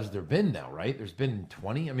Rumbles has there been now, right? There's been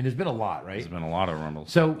 20? I mean, there's been a lot, right? There's been a lot of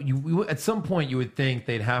Rumbles. So at some point you would think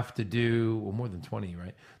they'd have to do more than 20,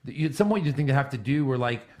 right? At some point you'd think they have to do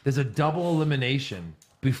where there's a double elimination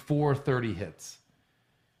before 30 hits,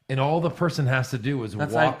 and all the person has to do is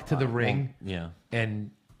walk to the ring Yeah. and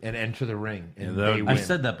enter the ring, and that would they be- win. I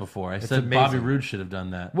said that before. I It's said Bobby amazing. Roode should have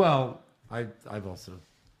done that. Well, I've also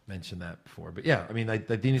mentioned that before, but yeah, I mean,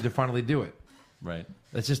 they need to finally do it. Right.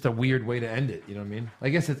 That's just a weird way to end it. You know what I mean? I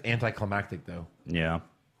guess it's anticlimactic though. Yeah.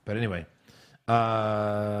 But anyway,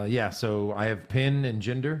 so I have Pin and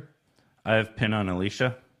Jinder. I have pin on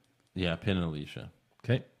Alicia. Yeah, pin and Alicia.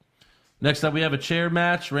 Okay. Next up, we have a chair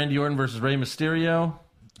match. Randy Orton versus Rey Mysterio.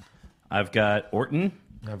 I've got Orton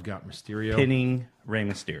I've got Mysterio. pinning Rey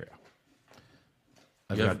Mysterio.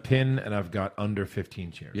 I've You got have- Pin, and I've got under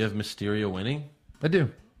 15 chairs. You have Mysterio winning. I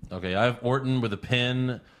do. Okay, I have Orton with a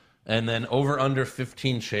pin, and then under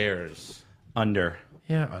 15 chairs. Under.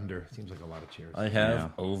 Yeah, under. Seems like a lot of chairs. I have Yeah.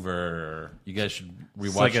 over. You guys should rewatch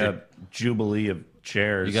It's like your, a jubilee of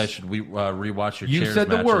chairs. You guys should rewatch your You chairs said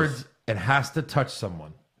the matches. words. It has to touch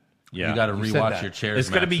someone. Yeah. You got to You said rewatch that. your chairs. It's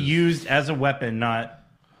going to be matches. used as a weapon, not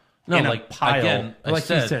No, in a like pile. again, I Like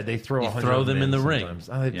you said, they throw you 100 throw them in the ring. sometimes.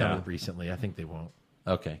 They've Yeah. done it recently. I think they won't.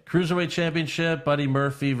 Okay, Cruiserweight Championship: Buddy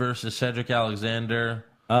Murphy versus Cedric Alexander.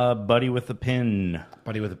 Buddy with a pin.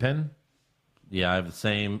 Buddy with a pen? Yeah, I have the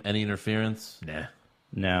same. Any interference? Nah.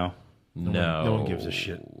 No. No. No one gives a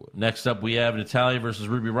shit. Next up, we have Natalya versus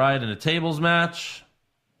Ruby Riott in a tables match.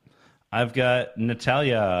 I've got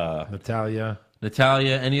Natalia. Natalia?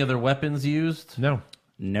 Natalya, any other weapons used? No.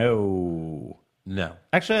 No. No.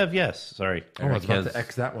 Actually, I have yes. Sorry. Oh, I was about has- to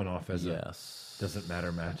X that one off as a Yes. doesn't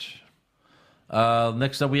matter match.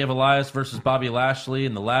 Next up, we have Elias versus Bobby Lashley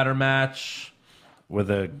in the ladder match. With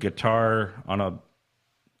a guitar on a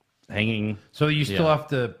hanging. So you still Yeah. have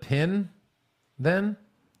to pin then?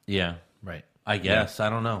 Yeah, Right. I guess. I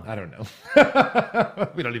don't know. I don't know.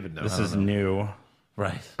 We don't even know. This is new.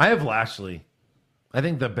 Right. I have Lashley. I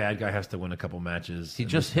think the bad guy has to win a couple matches. He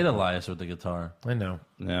just hit Elias with the guitar. I know.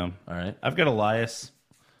 No. All right. I've got Elias.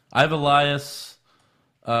 I have Elias.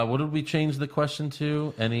 What did we change the question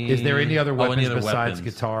to? Is there any other weapons any other besides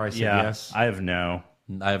weapons? guitar? I said Yeah. yes. I have no.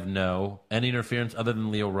 I have no. Any interference other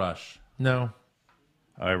than Leo Rush? No.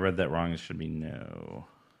 Oh, I read that wrong. It should be no.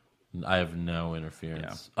 I have no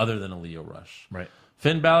interference other than a Leo Rush. Right.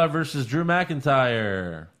 Finn Balor versus Drew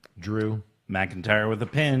McIntyre. Drew. McIntyre with a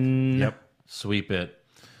pin. Yep. Sweep it.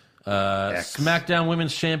 SmackDown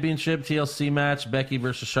Women's Championship TLC match. Becky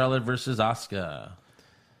versus Charlotte versus Asuka.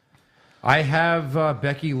 I have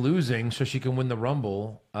Becky losing so she can win the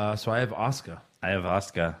Rumble. So I have Asuka. I have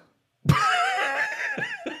Asuka.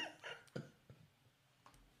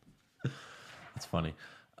 That's funny.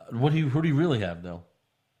 Who do you really have though?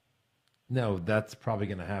 No, that's probably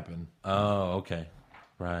going to happen. Oh, okay.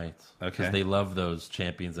 Right. Okay. Because they love those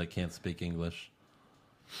champions that can't speak English.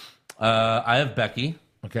 I have Becky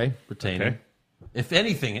Okay. retaining. Okay. If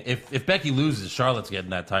anything, if Becky loses, Charlotte's getting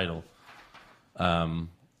that title.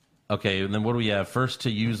 Okay, and then what do we have? First to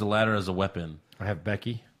use the ladder as a weapon. I have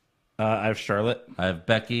Becky. I have Charlotte. I have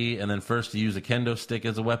Becky, and then first to use a kendo stick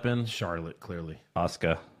as a weapon. Charlotte, clearly.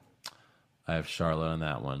 Asuka. I have Charlotte on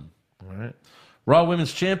that one. All right. Raw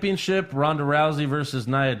Women's Championship, Ronda Rousey versus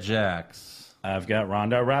Nia Jax. I've got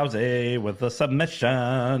Ronda Rousey with a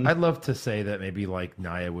submission. I'd love to say that maybe like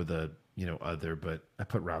Nia with a, other, but I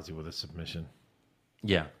put Rousey with a submission.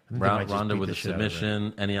 Yeah, think they might just Ronda beat with the a shit out of her.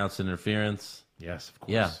 submission. Any outside interference? Yes, of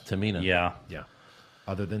course. Yeah, Tamina. Yeah. Yeah.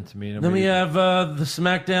 Other than Tamina. Then we maybe- have the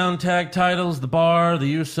SmackDown tag titles, The Bar,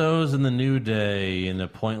 The Usos, and The New Day in a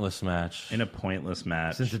pointless match. In a pointless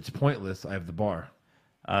match. Since it's pointless, I have the Bar.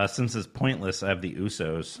 Since it's pointless, I have the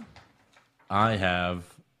Usos. I have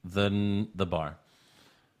the Bar.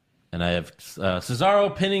 And I have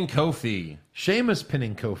Cesaro pinning Kofi. Sheamus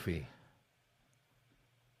pinning Kofi.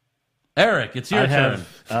 Eric, it's your I turn.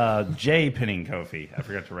 have Jay pinning Kofi. I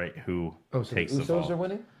forgot to write who Oh, so takes the the Usos fall. are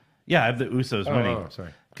winning? Yeah, I have the Usos winning. Oh, sorry.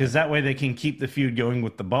 Because that way they can keep the feud going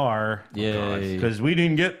with the Bar. Yay. Because we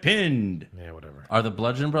didn't get pinned. Yeah, whatever. Are the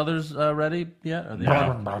Bludgeon Brothers ready yet? Are they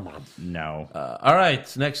No. all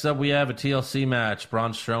right, next up we have a TLC match.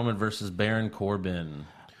 Braun Strowman versus Baron Corbin.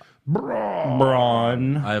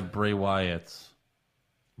 Braun. I have Bray Wyatt.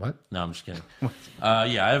 What? No, I'm just kidding. I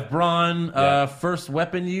have Braun. First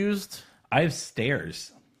weapon used. I have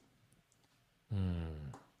stairs.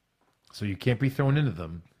 So you can't be thrown into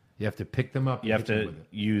them. You have to pick them up. You and have hit them to with it.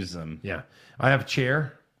 use them. Yeah. I have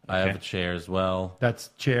chair. I have Okay. a chair as well. That's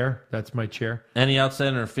chair. That's my chair. Any outside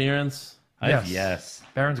interference? I have yes.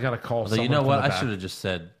 Baron's got to call Although someone you know from what? the I back. should have just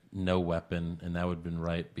said no weapon, and that would have been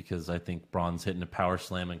right because I think Braun's hitting a power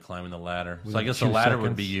slam and climbing the ladder. So I guess the 2 ladder would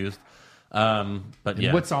seconds. be used. But And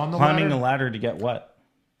yeah, what's on the Climbing ladder? the ladder to get what?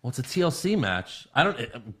 well, it's a TLC match.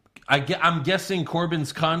 I'm guessing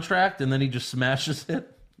Corbin's contract, and then he just smashes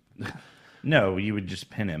it. No, you would just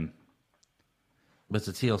pin him. But it's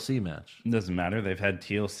a TLC match. It doesn't matter. They've had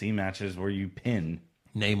TLC matches where you pin.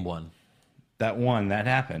 Name one. That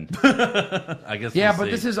happened. I guess. Yeah, we'll but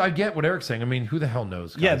see. this is, I get what Eric's saying. I mean, who the hell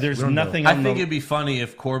knows? Guys? Yeah, there's We don't know. nothing I on think the... it'd be funny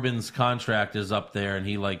if Corbin's contract is up there and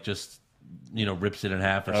he just rips it in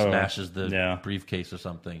half or smashes the briefcase or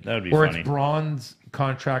something. That would be Or funny. it's Braun's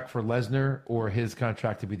contract for Lesnar or his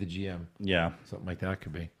contract to be the GM. Yeah. Something like that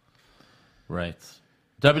could be. Right.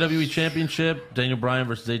 WWE Championship: Daniel Bryan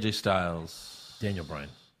versus AJ Styles. Daniel Bryan.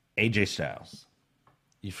 AJ Styles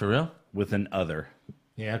You for real? with an other.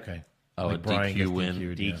 Yeah, okay. Oh, Like a Bryan DQ gets win.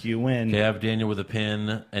 DQ'd, yeah. DQ win. Okay, I have Daniel with a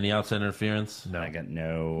pin. Any outside interference? I got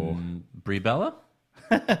no. Brie Bella?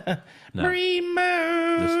 No.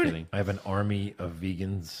 Just kidding. I have an army of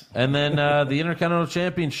vegans. And then the Intercontinental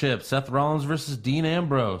Championship: Seth Rollins versus Dean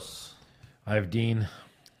Ambrose. I have Dean.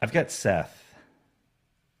 I've got Seth.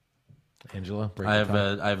 Angela. break I the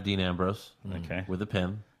have top. I have Dean Ambrose Okay. with a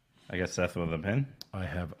pin. I got Seth with a pin. I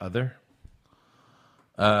have other.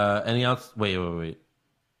 Any outs? Wait.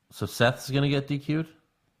 So Seth's gonna get DQ'd?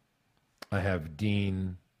 I have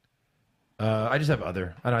Dean. I just have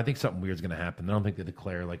other. I don't know. I think something weird's going to happen. I don't think they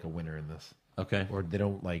declare like a winner in this. Okay. Or they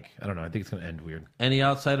don't like, I don't know. I think it's going to end weird. Any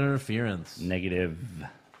outside interference? Negative.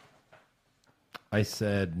 I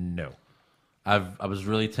said no. I was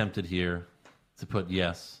really tempted here to put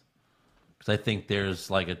yes because I think there's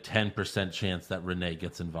like a 10% chance that Renee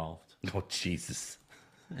gets involved Oh, Jesus.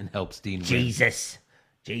 and helps Dean win. Jesus.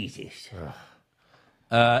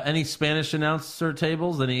 Any Spanish announcer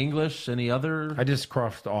tables? Any English? Any other? I just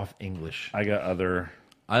crossed off English. I got other.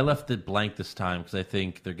 I left it blank this time because I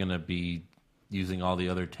think they're going to be using all the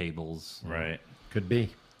other tables. Right. Could be.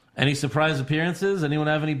 Any surprise appearances? Anyone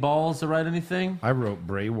have any balls to write anything? I wrote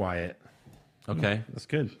Bray Wyatt. Okay. That's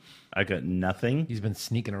good. I got nothing. He's been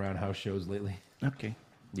sneaking around house shows lately. Okay.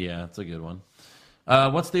 Yeah, that's a good one.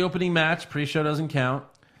 What's the opening match? Pre-show doesn't count.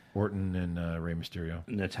 Orton and Rey Mysterio.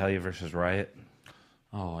 Natalia versus Riot.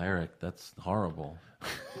 Oh, Eric, that's horrible.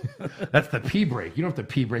 That's the pee break. You don't have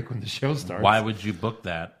to pee break when the show starts. Why would you book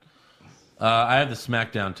that? I have the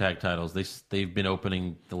SmackDown tag titles. They've been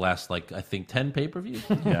opening the last, I think 10 pay-per-views.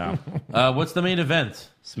 Yeah. What's the main event?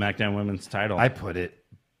 SmackDown Women's title. I put it.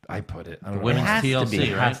 I don't know. Women's TLC,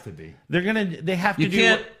 It right? has to be. They have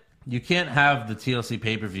to You can't have the TLC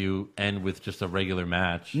pay-per-view end with just a regular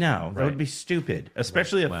match. No, that would be stupid,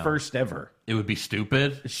 especially first ever. It would be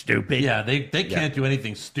stupid. Stupid. Yeah, they can't do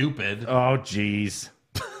anything stupid. Oh, jeez.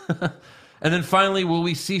 And then finally, will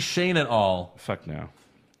we see Shane at all? Fuck no.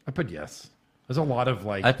 I put yes. There's a lot of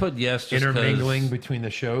I put yes just intermingling between the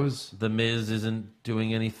shows. The Miz isn't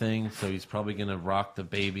doing anything, so he's probably gonna rock the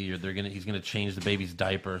baby, or he's gonna change the baby's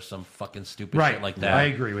diaper, some fucking stupid shit like that. I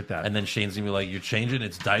agree with that. And then Shane's gonna be like, "You're changing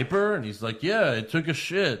its diaper," and he's like, "Yeah, it took a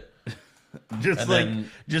shit." Just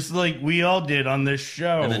like we all did on this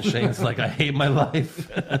show. And then Shane's like, "I hate my life."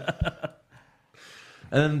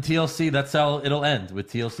 And then TLC, that's how it'll end,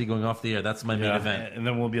 with TLC going off the air. That's my main event. And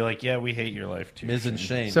then we'll be like, yeah, we hate your life too. Miz and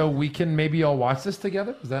Shane. So we can maybe all watch this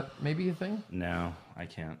together? Is that maybe a thing? No, I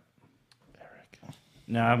can't. Eric.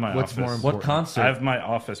 No, I have my What's office. more important? What concert? I have my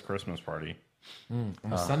office Christmas party. On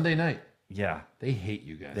a Sunday night. Yeah. They hate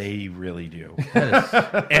you guys. They really do.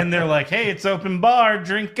 And they're like, hey, it's open bar,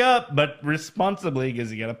 drink up, but responsibly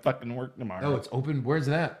because you got to fucking work tomorrow. Oh, it's open. Where's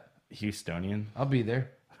that? Houstonian. I'll be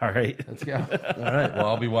there. All right. Let's go. All right. Well,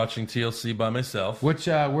 I'll be watching TLC by myself. Which,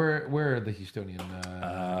 where are the Houstonian?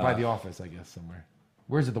 By the office, I guess, somewhere.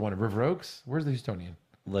 Where's it, the one at River Oaks? Where's the Houstonian?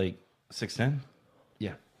 Like 610?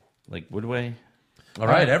 Yeah. Like Woodway? All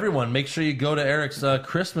right, everyone, make sure you go to Eric's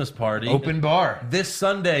Christmas party. Open bar. This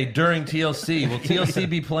Sunday during TLC. Will TLC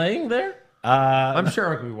be playing there? I'm sure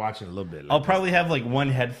Eric will be watching a little bit. I'll probably have like one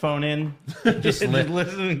headphone in. Just listen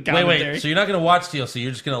to commentary. Wait. So you're not going to watch TLC.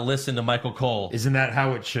 You're just going to listen to Michael Cole Isn't that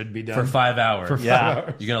how it should be done? for 5 hours. For 5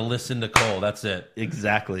 hours. You're going to listen to Cole. That's it.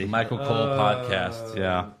 Exactly. The Michael Cole podcast.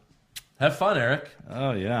 Yeah. Have fun, Eric.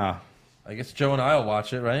 Oh, yeah. I guess Joe and I will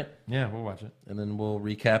watch it, right? Yeah, we'll watch it. And then we'll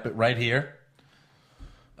recap it right here.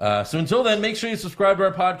 So until then, make sure you subscribe to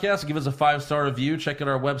our podcast and give us a 5-star review. Check out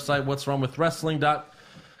our website,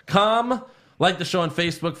 what'swrongwithwrestling.com. Like the show on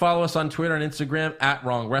Facebook. Follow us on Twitter and Instagram at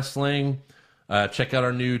Wrong Wrestling. Check out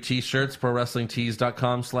our new t-shirts,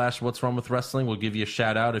 prowrestlingtees.com/what'swrongwithwrestling. We'll give you a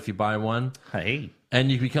shout out if you buy one. Hey.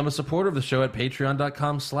 And you can become a supporter of the show at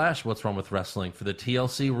patreon.com/what'swrongwithwrestling for the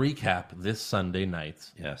TLC recap this Sunday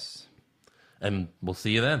night. Yes. And we'll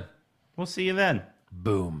see you then. We'll see you then.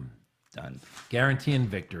 Boom. Done. Guaranteeing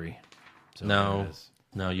victory. So there it is.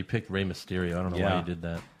 No, you picked Rey Mysterio. I don't know why you did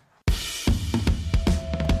that.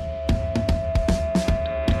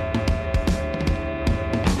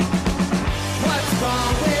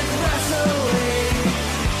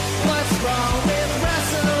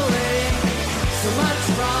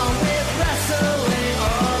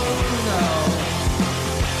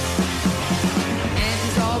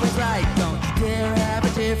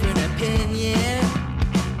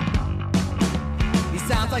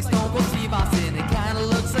 Sounds like Stone Cold Steve Austin. It kind of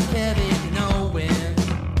looks like Kevin Owens.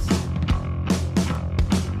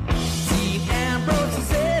 Dean Ambrose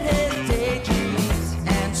is in his daydreams,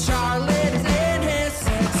 and Charlotte is in his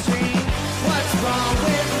sex dream. What's wrong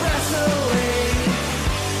with wrestling?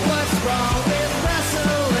 What's wrong with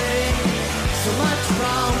wrestling? So much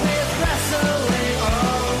wrong with wrestling.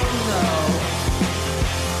 Oh no.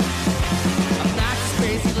 Obnoxious,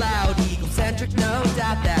 crazy, loud, egocentric, no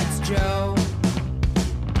doubt that's Joe.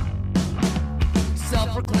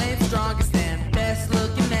 Self-proclaimed strongest and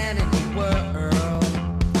best-looking man in the world.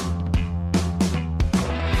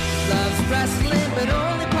 Loves wrestling, but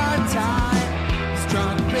only part-time.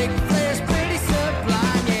 Strong, big players, pretty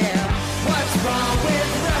sublime, yeah. What's wrong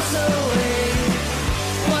with wrestling?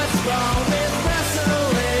 What's wrong with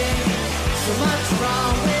wrestling? So much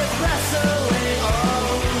wrong with wrestling,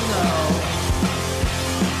 oh no.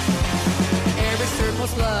 Every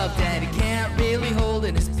circle's loved, and he can't really hold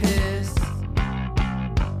in his piss.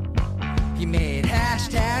 He made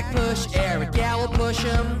hashtag push Eric, yeah, we'll push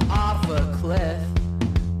him off a cliff.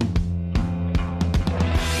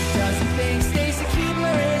 He doesn't think Stacy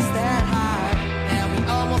Kubler is that high, and we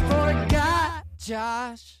almost forgot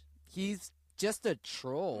Josh. He's just a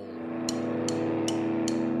troll.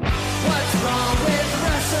 What's wrong with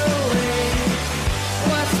wrestling?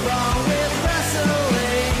 What's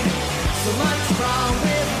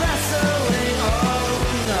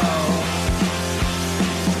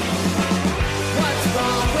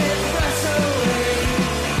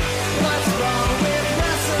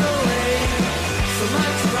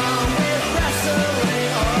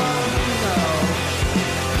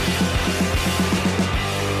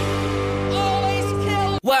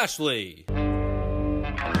Lashley.